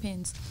kind of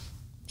depends.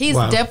 He's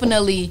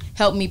definitely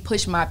helped me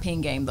push my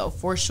pen game, though,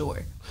 for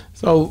sure.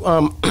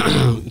 So,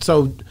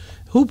 so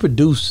who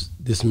produced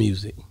this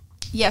music?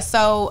 Yeah,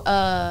 so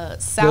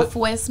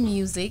Southwest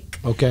Music,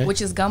 okay,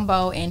 which is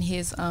Gumbo and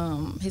his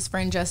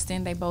friend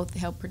Justin. They both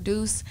helped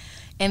produce,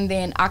 and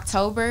then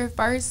October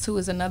 1st, who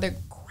is another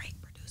great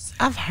producer.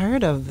 I've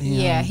heard of him.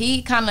 Yeah,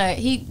 he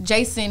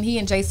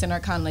and Jason are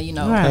kind of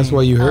Right. That's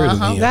where you heard of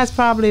him. That's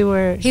probably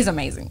where he's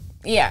amazing.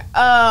 Yeah,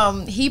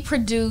 he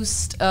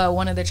produced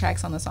one of the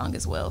tracks on the song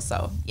as well.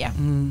 So yeah.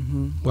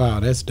 Mm-hmm.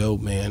 Wow, that's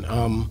dope, man.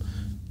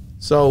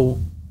 So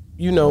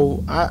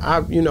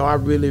I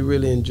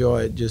really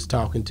enjoyed just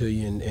talking to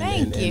you,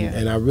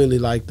 and I really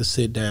like to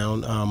sit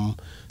down.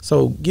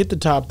 So get the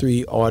top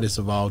 3 artists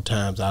of all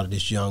times out of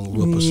this young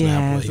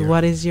whippersnapper here.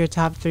 What is your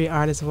top 3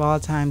 artists of all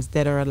times,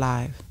 dead or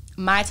alive?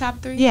 My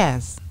top 3?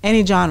 Yes,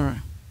 any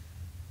genre.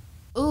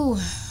 Ooh,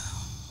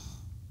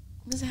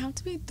 does it have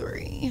to be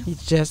 3?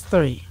 It's just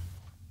 3.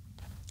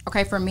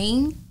 Okay, for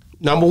me,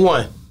 number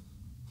 1,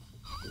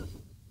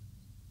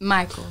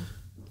 Michael.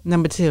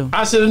 Number 2,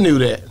 I should have knew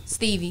that.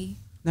 Stevie.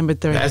 Number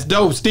 3, that's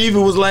dope. Stevie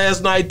was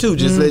last night too.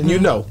 Just letting you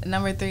know.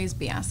 Number 3 is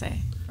Beyonce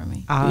for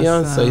me.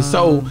 Awesome. Beyonce.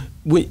 So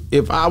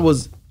if I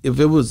was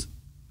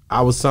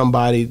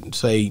somebody,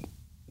 say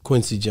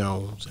Quincy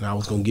Jones, and I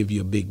was gonna give you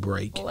a big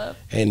break,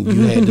 and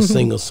you had to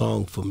sing a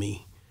song for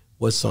me,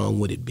 what song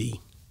would it be,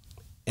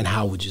 and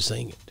how would you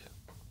sing it?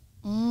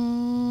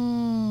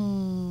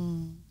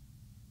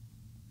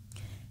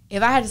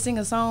 If I had to sing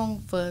a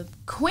song for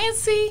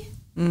Quincy,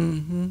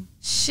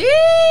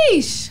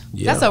 sheesh,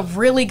 that's a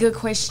really good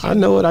question. I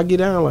know it. I get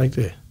down like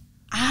that.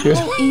 I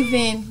don't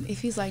even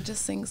if he's like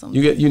just sing something.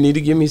 You need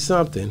to give me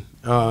something,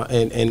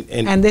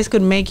 and this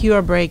could make you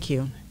or break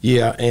you.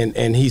 Yeah,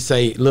 and he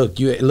say, look,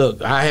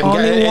 I haven't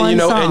Only got, one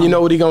song. and you know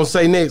what he gonna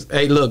say next?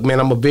 Hey, look, man,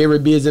 I'm a very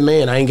busy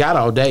man. I ain't got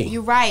all day.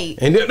 You're right.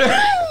 And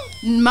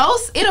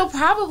it'll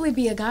probably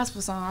be a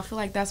gospel song. I feel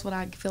like that's what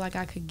I feel like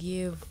I could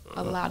give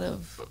a lot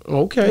of.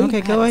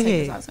 Okay, go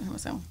ahead.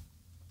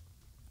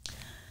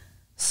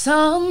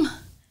 Sometimes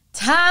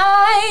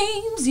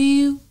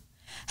you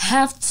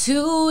have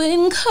to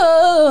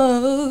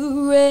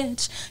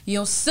encourage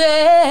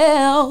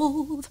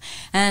yourself,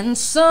 and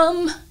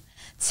sometimes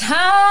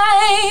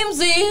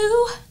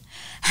you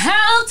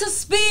have to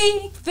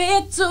speak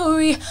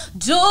victory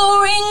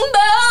during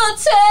the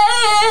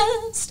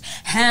test.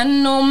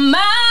 And no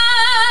matter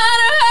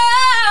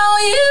how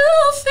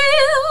you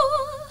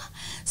feel,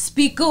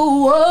 speak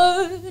a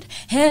word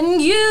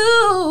and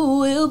you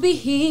will be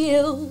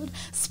healed.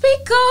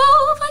 Speak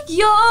over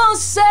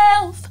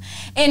yourself.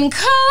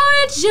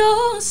 Encourage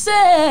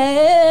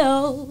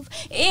yourself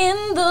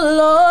in the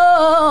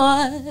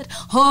Lord.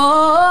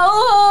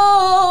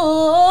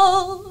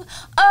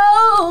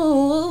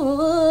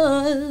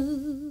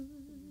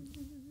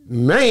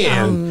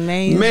 Man,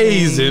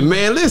 amazing,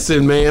 man.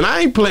 Listen, man,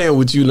 I ain't playing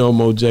with you no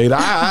more,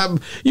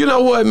 Jada. You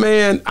know what,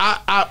 man?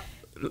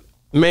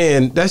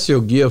 Man, that's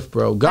your gift,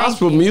 bro.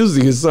 Gospel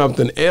music is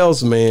something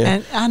else,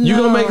 man. And you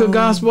gonna make a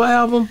gospel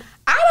album?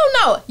 I don't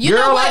know. You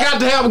Girl, know what? I got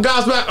to have a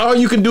gospel album. Or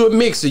you can do it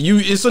mix it.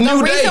 It's a new day.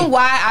 The reason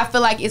why I feel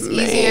like it's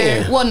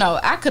easier. Well, no,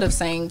 I could have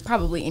sang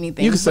probably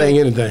anything. You can sing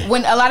anything.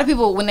 When a lot of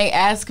people, when they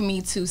ask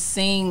me to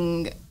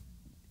sing,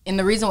 and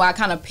the reason why I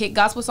kind of pick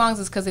gospel songs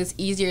is because it's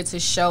easier to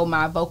show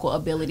my vocal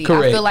ability.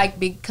 Correct. I feel like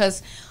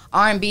because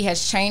R&B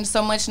has changed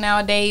so much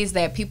nowadays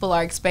that people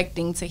are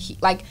expecting to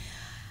like.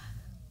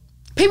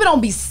 People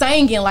don't be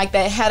singing like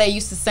that how they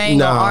used to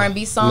sing on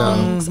R&B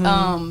songs,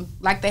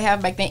 like they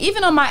have back then.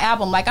 Even on my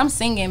album, like I'm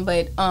singing,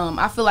 but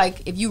I feel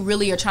like if you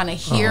really are trying to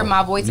hear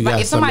my voice,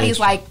 if somebody's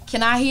like,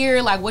 "Can I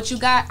hear like what you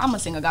got?" I'm gonna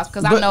sing a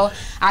gospel because I know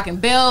I can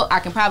belt. I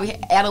can probably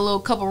add a little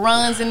couple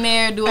runs in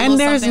there, do a little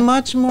there's something.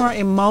 much more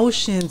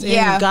emotions in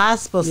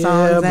gospel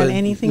songs than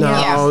anything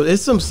else. No,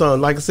 it's some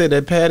songs. Like I said,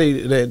 that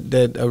Patty,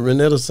 that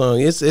Renetta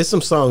song. It's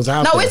some songs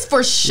out there. No, it's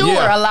for sure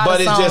a lot of songs.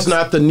 But it's just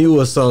not the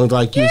newer songs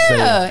like you said.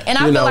 Yeah, and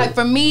I feel like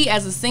for me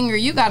as a singer,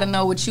 you got to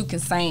know what you can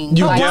sing.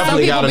 You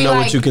definitely got to know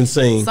what you can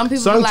sing. Some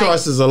people song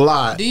choices a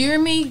lot. Do you hear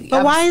me?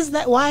 But why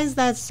is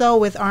that so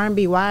with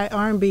R&B? Why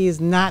R&B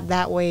is not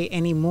that way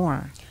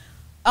anymore?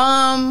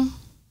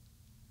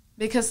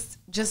 Because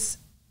just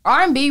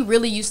R&B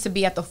really used to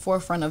be at the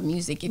forefront of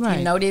music. If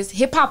you notice,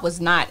 hip hop was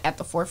not at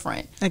the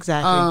forefront.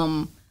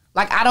 Exactly.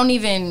 Like I don't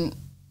even.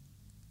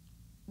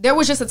 There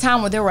was just a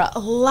time where there were a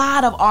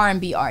lot of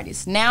R&B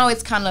artists. Now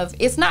it's kind of,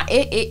 it's not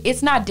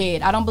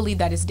dead. I don't believe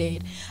that it's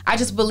dead. I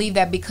just believe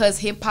that because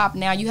hip hop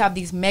now, you have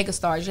these mega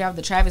stars. You have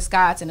the Travis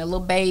Scotts and the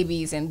Lil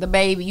Babies and the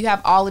Baby. You have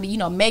all of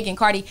the, Megan,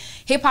 Cardi.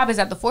 Hip hop is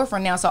at the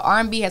forefront now. So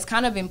R&B has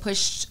kind of been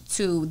pushed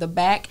to the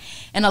back.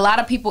 And a lot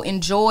of people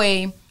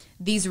enjoy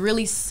these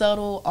really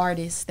subtle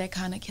artists that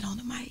kind of get on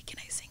the mic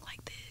and they sing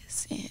like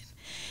this. And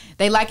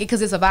they like it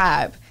because it's a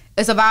vibe.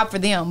 It's a vibe for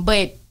them.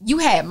 But you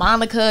had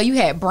Monica, you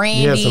had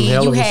Brandy,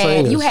 you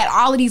had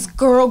all of these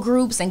girl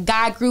groups and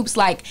guy groups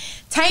like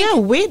Tank. Yeah,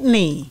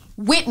 Whitney,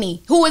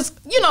 who was,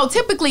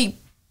 typically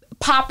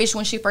popish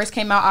when she first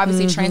came out,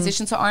 obviously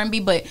transitioned to R&B,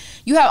 but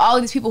you have all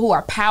of these people who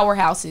are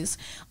powerhouses.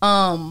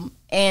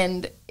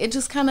 And it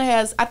just kind of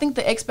has, I think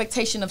the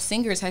expectation of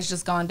singers has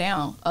just gone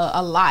down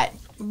a lot.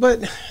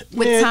 But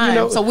with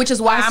time, so which is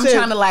why I'm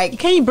trying to like.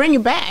 Can you bring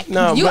it back?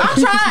 No,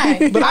 I'm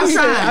trying. But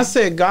I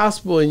said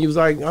gospel, and you was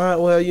like,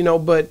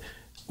 but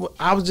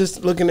I was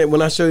just looking at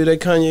when I showed you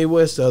that Kanye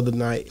West the other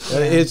night.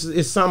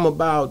 It's something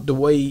about the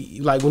way,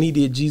 like when he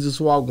did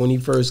Jesus Walk when he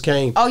first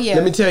came. Oh yeah.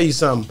 Let me tell you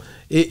something.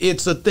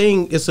 It's a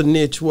thing. It's a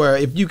niche where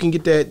if you can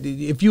get that,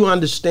 if you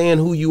understand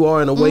who you are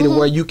in a way to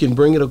where you can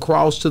bring it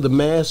across to the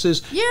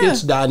masses,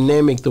 it's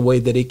dynamic the way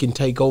that it can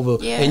take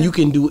over, and you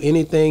can do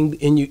anything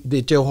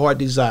that your heart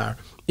desire.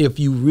 If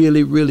you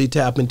really, really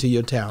tap into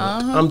your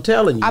talent. I'm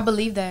telling you. I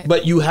believe that.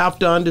 But you have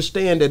to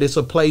understand that it's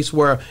a place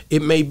where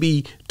it may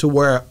be to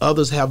where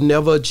others have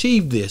never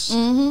achieved this.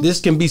 This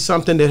can be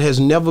something that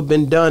has never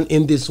been done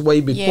in this way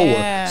before.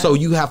 Yeah. So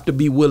you have to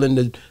be willing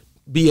to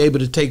be able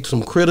to take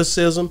some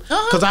criticism.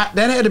 Because that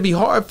had to be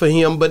hard for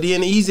him, but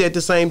then easy at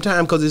the same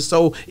time because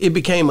it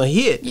became a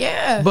hit.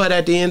 Yeah. But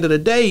at the end of the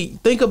day,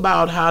 think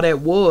about how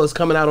that was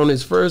coming out on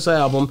his first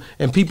album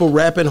and people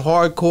rapping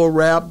hardcore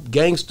rap,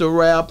 gangster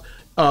rap,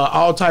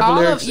 all type of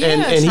lyrics,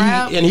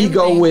 and he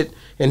go with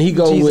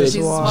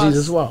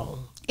Jesus Walk.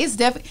 It's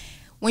definitely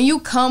when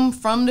you come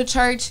from the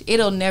church,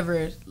 it'll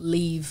never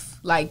leave.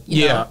 Like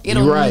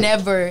it'll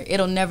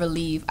never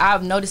leave.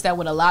 I've noticed that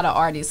with a lot of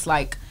artists,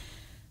 like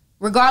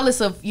regardless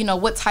of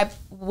what type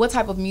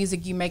of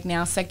music you make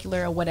now,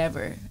 secular or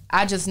whatever.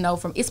 I just know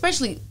from,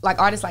 especially like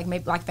artists like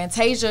maybe like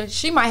Fantasia,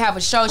 she might have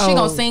a show. She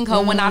gonna sing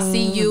her When I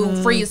See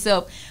You, Free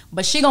Yourself,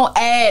 but she gonna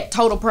add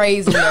Total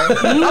Praise in there. For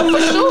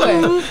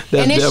sure.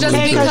 And it's just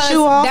because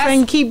you off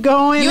and keep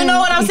going. You know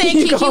what I'm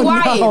saying? Kiki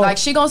Wyatt, like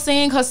she gonna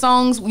sing her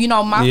songs.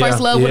 My First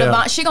Love with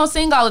Avant. She gonna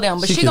sing all of them,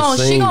 but she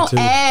gonna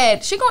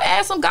add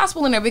some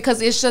gospel in there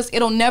because it's just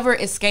it'll never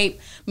escape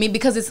me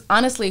because it's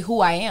honestly who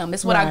I am.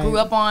 It's what I grew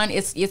up on.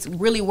 It's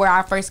really where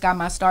I first got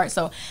my start.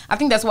 So I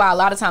think that's why a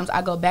lot of times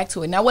I go back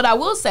to it. Now, what I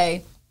will say,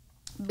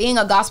 being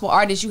a gospel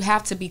artist, you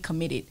have to be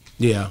committed.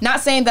 Yeah. Not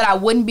saying that I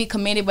wouldn't be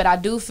committed, but I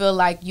do feel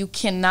like you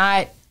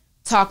cannot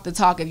talk the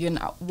talk if you're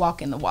not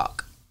walking the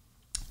walk.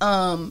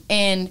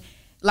 And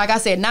like I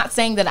said, not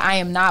saying that I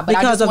am not, but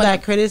because I just of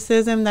that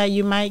criticism that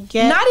you might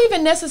get. Not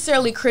even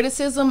necessarily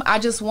criticism. I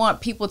just want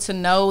people to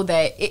know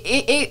that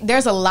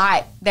there's a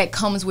lot that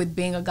comes with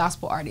being a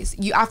gospel artist.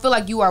 I feel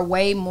like you are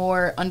way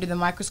more under the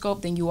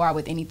microscope than you are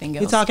with anything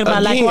else. You're talking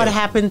about like what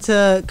happened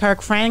to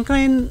Kirk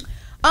Franklin?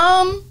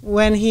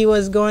 When he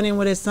was going in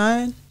with his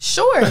son?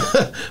 Sure.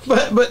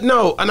 but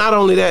no, not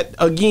only that,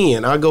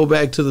 again, I go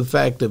back to the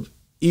fact of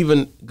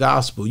even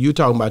gospel. You're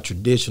talking about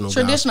traditional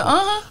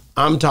gospel.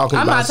 I'm talking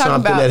about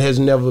something that has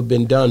never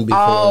been done before.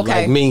 Oh,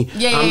 okay. Like me,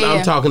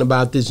 I'm talking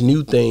about this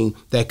new thing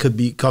that could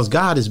be, because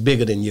God is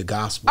bigger than your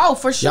gospel. Oh,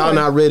 for sure. Y'all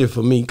not ready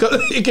for me.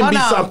 'Cause it can be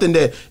something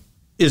that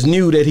is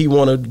new that he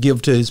want to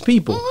give to his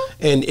people,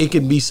 and it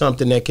can be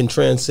something that can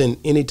transcend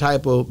any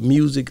type of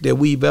music that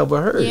we've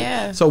ever heard.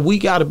 Yeah. So we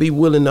got to be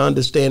willing to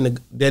understand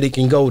that it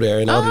can go there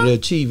in order to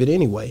achieve it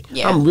anyway.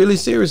 Yeah. I'm really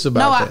serious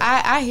about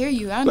that. I hear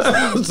you. I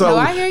understand. So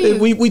I hear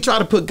you. We try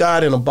to put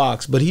God in a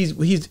box, but he's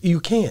you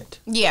can't.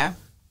 Yeah.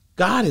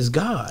 God is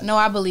God. No,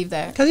 I believe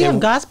that. Because you have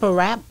gospel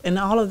rap and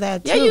all of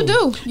that, too. Yeah, you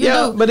do. You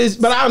do.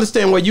 But I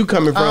understand where you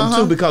coming from,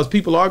 too, because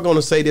people are going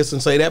to say this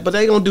and say that, but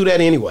they going to do that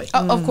anyway.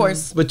 Of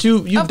course. But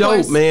you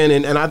dope, man,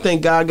 and I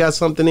think God got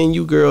something in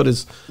you, girl,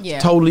 that's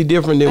totally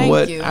different than Thank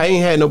what... you. I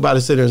ain't had nobody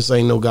sit there and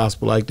sing no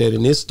gospel like that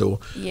in this store.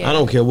 Yeah. I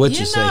don't care what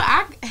you say.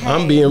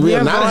 I'm being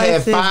real. Now I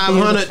had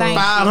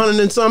 500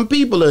 and some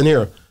people in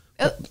here.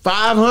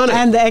 500.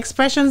 And the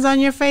expressions on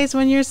your face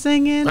when you're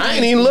singing? I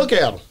ain't even look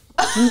at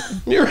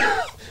them.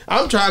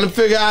 I'm trying to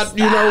figure out,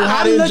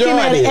 how to enjoy this.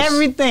 I'm looking at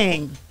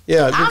everything.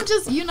 Yeah, I'm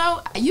just, you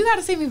got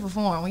to see me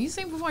perform. When you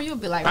see me perform, you'll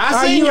be like,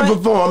 I seen you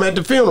perform at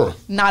the funeral.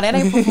 No, that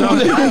ain't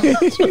performing.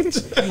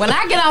 When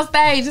I get on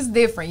stage, it's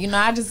different.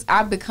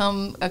 I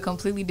become a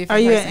completely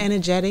different person. Are you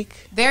energetic?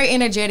 Very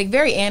energetic,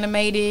 very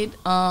animated.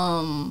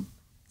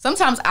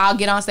 Sometimes I'll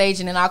get on stage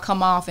and then I'll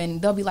come off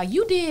and they'll be like,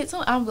 you did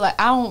something. I'll be like,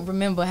 I don't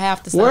remember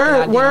half the stuff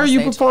that I did Where on are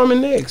you stage.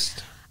 performing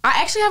next?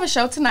 I actually have a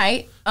show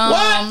tonight.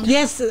 What?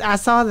 Yes, I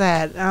saw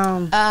that.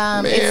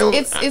 Man,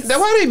 it's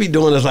why they be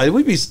doing this? Like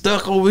we be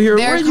stuck over here.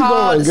 Where you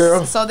going,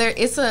 girl? So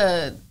it's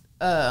a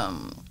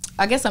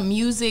I guess a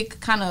music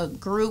kind of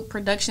group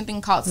production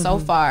thing called So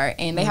Far,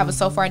 and they have a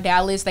So Far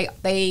Dallas.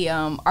 They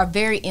are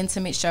very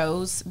intimate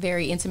shows,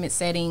 very intimate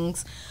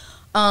settings.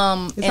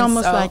 It's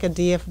almost like a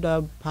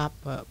DFW pop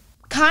up.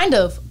 Kind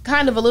of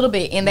a little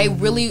bit, and they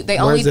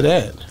Where's it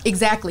at?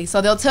 Exactly.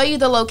 So they'll tell you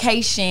the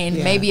location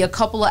maybe a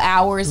couple of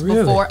hours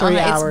before. 3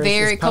 hours. It's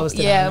very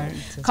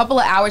couple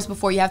of hours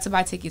before you have to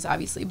buy tickets,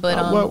 obviously.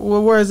 But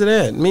where is it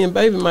at? Me and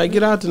Baby might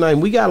get out tonight.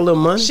 We got a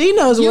little money. She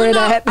knows where it's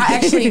at. I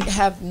actually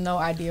have no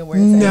idea where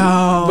it's at.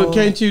 No, but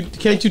can't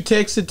you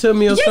text it to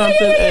me or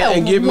something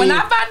and give me? When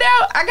I find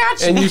out, I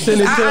got you. And you send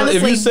it to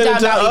if you send it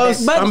to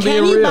us. But I'm can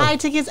being you real. buy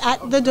tickets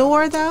at the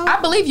door though? I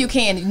believe you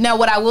can. Now,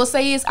 what I will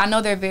say is, I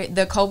know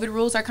the COVID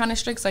rules are kind of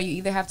strict, so you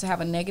either have to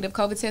have a negative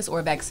COVID test or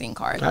a vaccine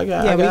card. I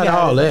got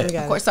all that.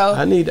 Of course. So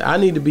I need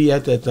to be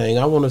at that thing.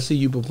 I want to see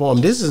you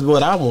perform. This is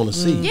what I want to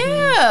see.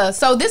 Yeah.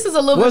 So this is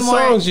a little bit more.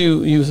 What songs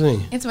you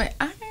sing? Intimate.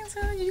 I can't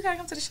tell you. You gotta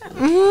come to the show.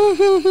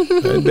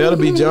 It better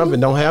be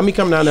jumping. Don't have me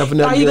come down there for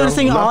nothing. Are you gonna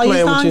sing all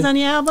your songs on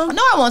your album?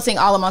 No, I won't sing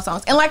all of my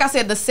songs. And like I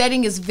said, the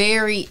setting is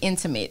very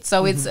intimate,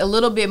 so it's a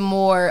little bit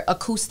more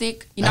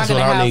acoustic. You're not gonna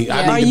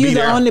have. Are you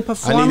the only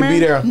performer? I need to be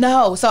there.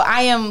 No. So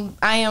I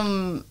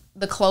am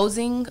the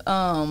closing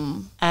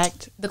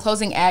act. The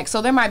closing act.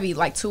 So there might be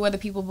like 2 other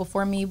people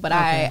before me, but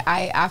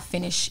I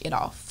finish it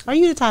off. Are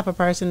you the type of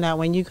person that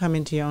when you come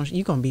into your own,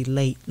 you're gonna be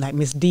late, like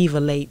Miss Diva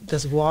late,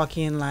 just walk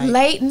in like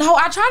late? No,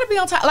 I try to be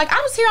on time. Like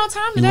I was here on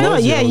time today. No,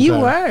 yeah, you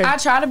were. I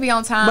try to be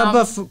on time.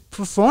 But for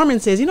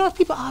performances,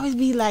 people always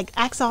be like,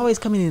 acts always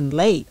coming in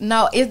late.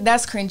 No,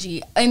 that's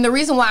cringy. And the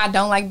reason why I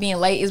don't like being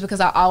late is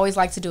because I always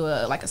like to do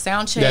a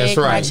sound check. That's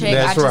right.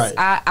 That's right.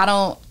 I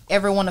don't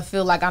ever want to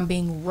feel like I'm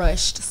being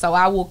rushed. So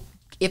I will.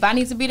 If I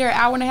need to be there an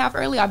hour and a half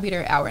early, I'll be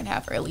there an hour and a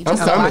half early.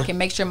 Just so I can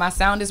make sure my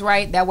sound is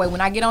right. That way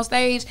when I get on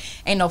stage,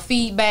 ain't no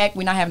feedback.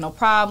 We're not having no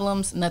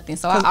problems, nothing.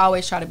 So I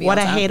always try to be on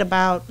time. What I hate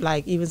about,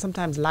 like, even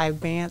sometimes live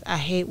bands, I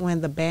hate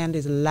when the band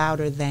is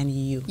louder than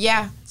you.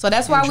 Yeah. So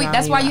that's why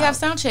you have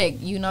sound check.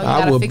 You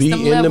gotta fix them levels. I will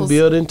be in the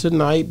building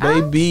tonight,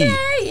 baby.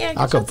 Okay, yeah,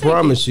 I can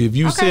promise you. If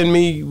you send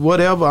me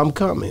whatever, I'm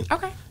coming.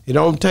 Okay. It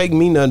don't take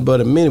me nothing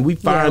but a minute. We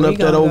firing up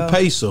that old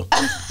pacer. You know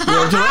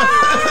what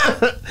I'm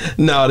saying?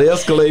 No, the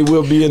Escalade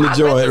will be in the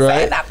joint,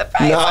 right?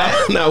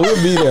 No,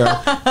 we'll be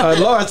there.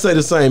 Lord say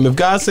the same. If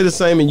God say the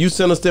same and you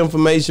send us the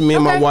information, me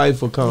and my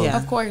wife will come. Yeah.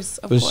 Of course.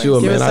 For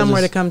sure, Give man. us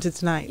somewhere to come to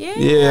tonight.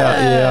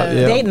 Yeah.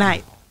 Date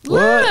night. What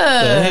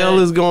the hell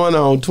is going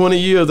on? 20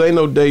 years ain't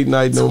no date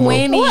night no more.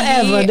 20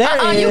 Whatever.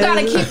 You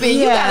gotta keep it.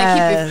 You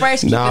gotta keep it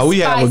fresh. Nah, we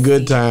have a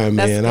good time,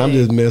 man. I'm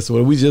just messing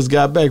with it. We just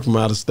got back from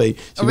out of state.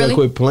 She better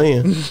quit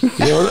playing.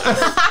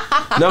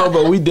 No,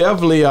 but we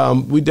definitely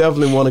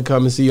want to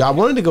come and see you. I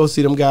wanted to go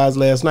see them guys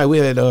last night. We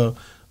had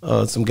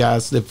some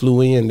guys that flew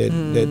in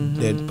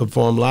that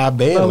performed live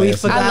band. But we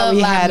last night. forgot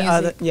we had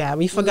other. Yeah,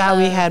 we forgot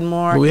we had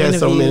more. We had interviews.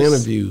 so many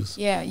interviews.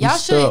 Yeah, y'all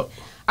should.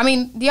 I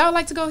mean, do y'all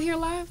like to go hear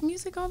live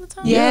music all the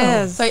time?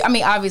 Yes. So, I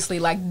mean, obviously,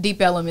 like, Deep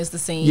Elements, the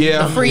scene.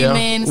 Yeah. The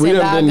Freedmen,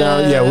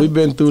 we've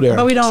been through there.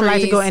 But we don't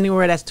like to go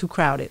anywhere that's too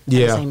crowded at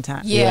the same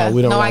time. Yeah,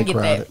 we don't like I get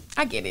crowded. that.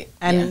 I get it.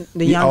 And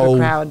the younger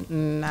crowd,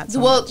 not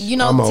so much.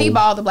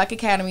 T-Ball, the Black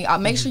Academy,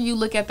 make sure you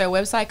look at their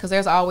website because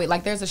there's always,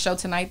 like, there's a show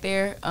tonight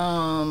there.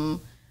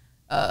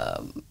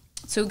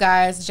 2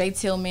 guys, Jay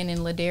Tillman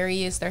and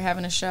Ladarius, they're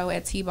having a show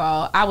at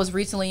T-Ball. I was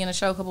recently in a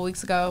show a couple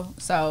weeks ago,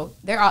 so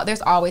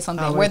there's always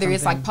something, whether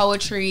it's like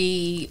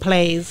poetry,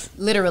 plays,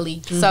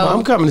 literally. So well,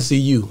 I'm coming to see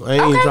you. I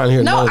ain't even trying to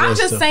hear none of that I'm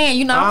just stuff.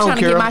 saying, I'm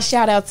trying to get my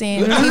shout outs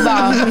in.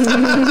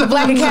 T-Ball,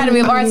 Black Academy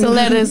of Arts and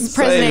Letters,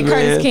 President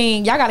Curtis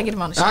King. Y'all got to get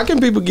him on the show. How can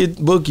people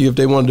book you if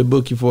they wanted to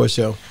book you for a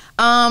show?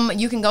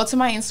 You can go to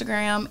my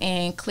Instagram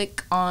and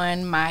click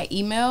on my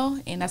email,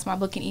 and that's my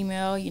booking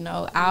email. You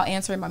know, I'll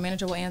answer it. My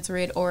manager will answer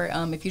it. Or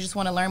if you just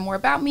want to learn more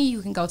about me,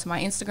 you can go to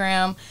my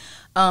Instagram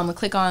and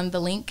click on the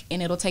link,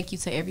 and it'll take you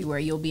to everywhere.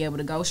 You'll be able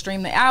to go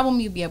stream the album.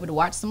 You'll be able to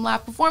watch some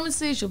live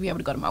performances. You'll be able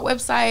to go to my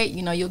website.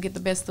 You know, you'll get the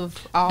best of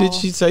all. Did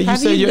she say you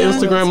say your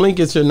Instagram link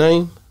is your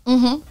name?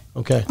 Mm-hmm.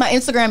 Okay. My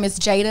Instagram is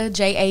Jada,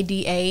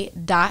 Jada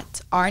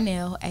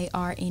 .Arnell,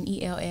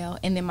 Arnell,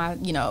 and then my,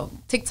 you know,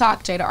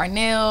 TikTok, Jada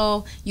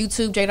Arnell,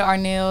 YouTube, Jada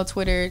Arnell,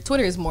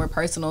 Twitter is more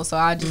personal, so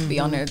I'll just be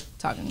on there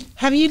talking.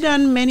 Have you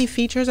done many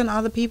features on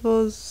other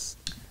people's?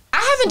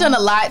 I haven't done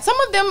a lot. Some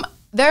of them,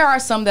 there are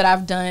some that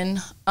I've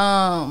done.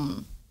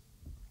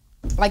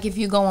 Like if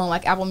you go on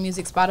like Apple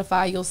Music,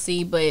 Spotify, you'll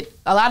see, but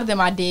a lot of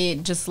them I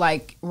did just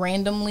like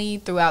randomly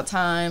throughout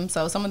time.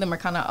 So some of them are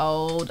kind of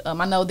old.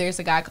 I know there's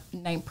a guy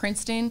named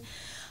Princeton,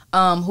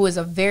 who is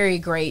a very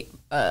great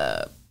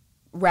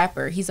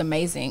rapper. He's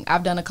amazing.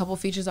 I've done a couple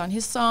features on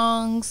his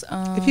songs.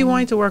 If you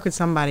wanted to work with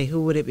somebody,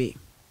 who would it be?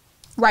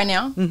 Right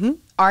now?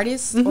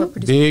 Artists or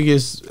producers?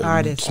 Biggest,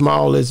 artists,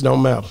 smallest,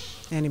 don't matter.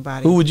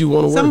 Anybody. Who would you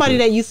want to work with? Somebody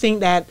that you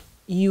think that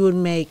you would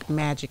make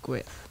magic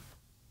with.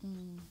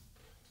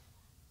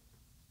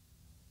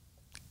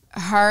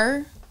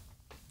 Her,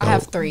 I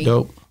have 3.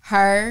 Dope.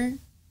 Her,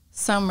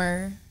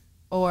 Summer,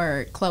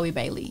 or Chloe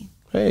Bailey.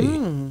 Hey,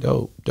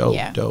 dope.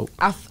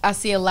 I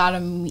see a lot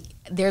of me.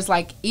 There's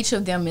like each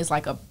of them is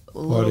like a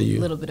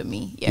little bit of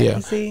me. Yeah.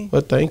 See?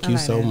 Well, thank you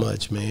so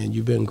much, man.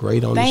 You've been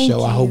great on the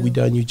show. I hope we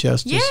done you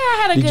justice. Yeah,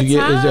 I had a good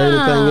time. Is there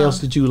anything else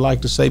that you would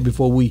like to say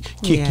before we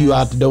kick you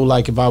out the door?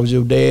 Like if I was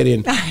your dad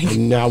and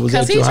I was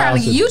at your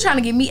house. You trying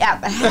to get me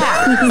out the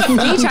house.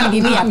 You trying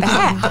to get me out the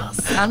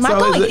house. I'm not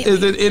going.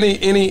 Is it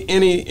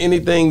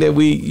anything that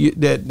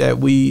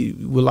we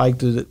would like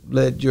to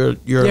let your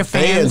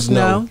fans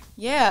know?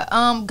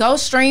 Yeah, go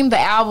stream the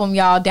album,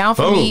 y'all. Down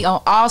for Me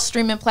on all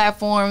streaming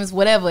platforms,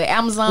 whatever.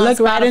 Amazon, Look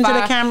Spotify. right into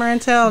the camera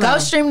and tell them. Go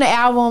stream the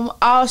album,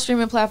 all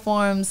streaming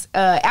platforms,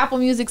 Apple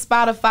Music,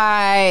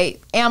 Spotify,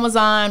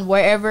 Amazon,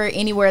 wherever,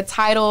 anywhere.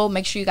 Tidal.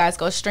 Make sure you guys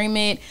go stream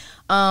it.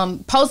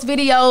 Post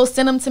videos,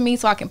 send them to me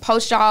so I can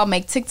post y'all.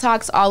 Make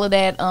TikToks, all of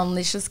that.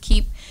 Let's just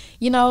keep,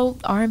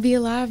 R&B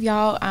alive,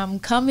 y'all. I'm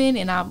coming,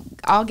 and I'm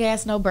all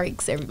gas, no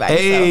brakes, everybody.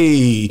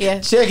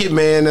 Hey, check it,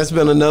 man. That's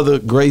been another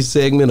great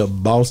segment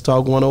of Boss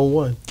Talk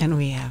 101. And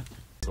we have.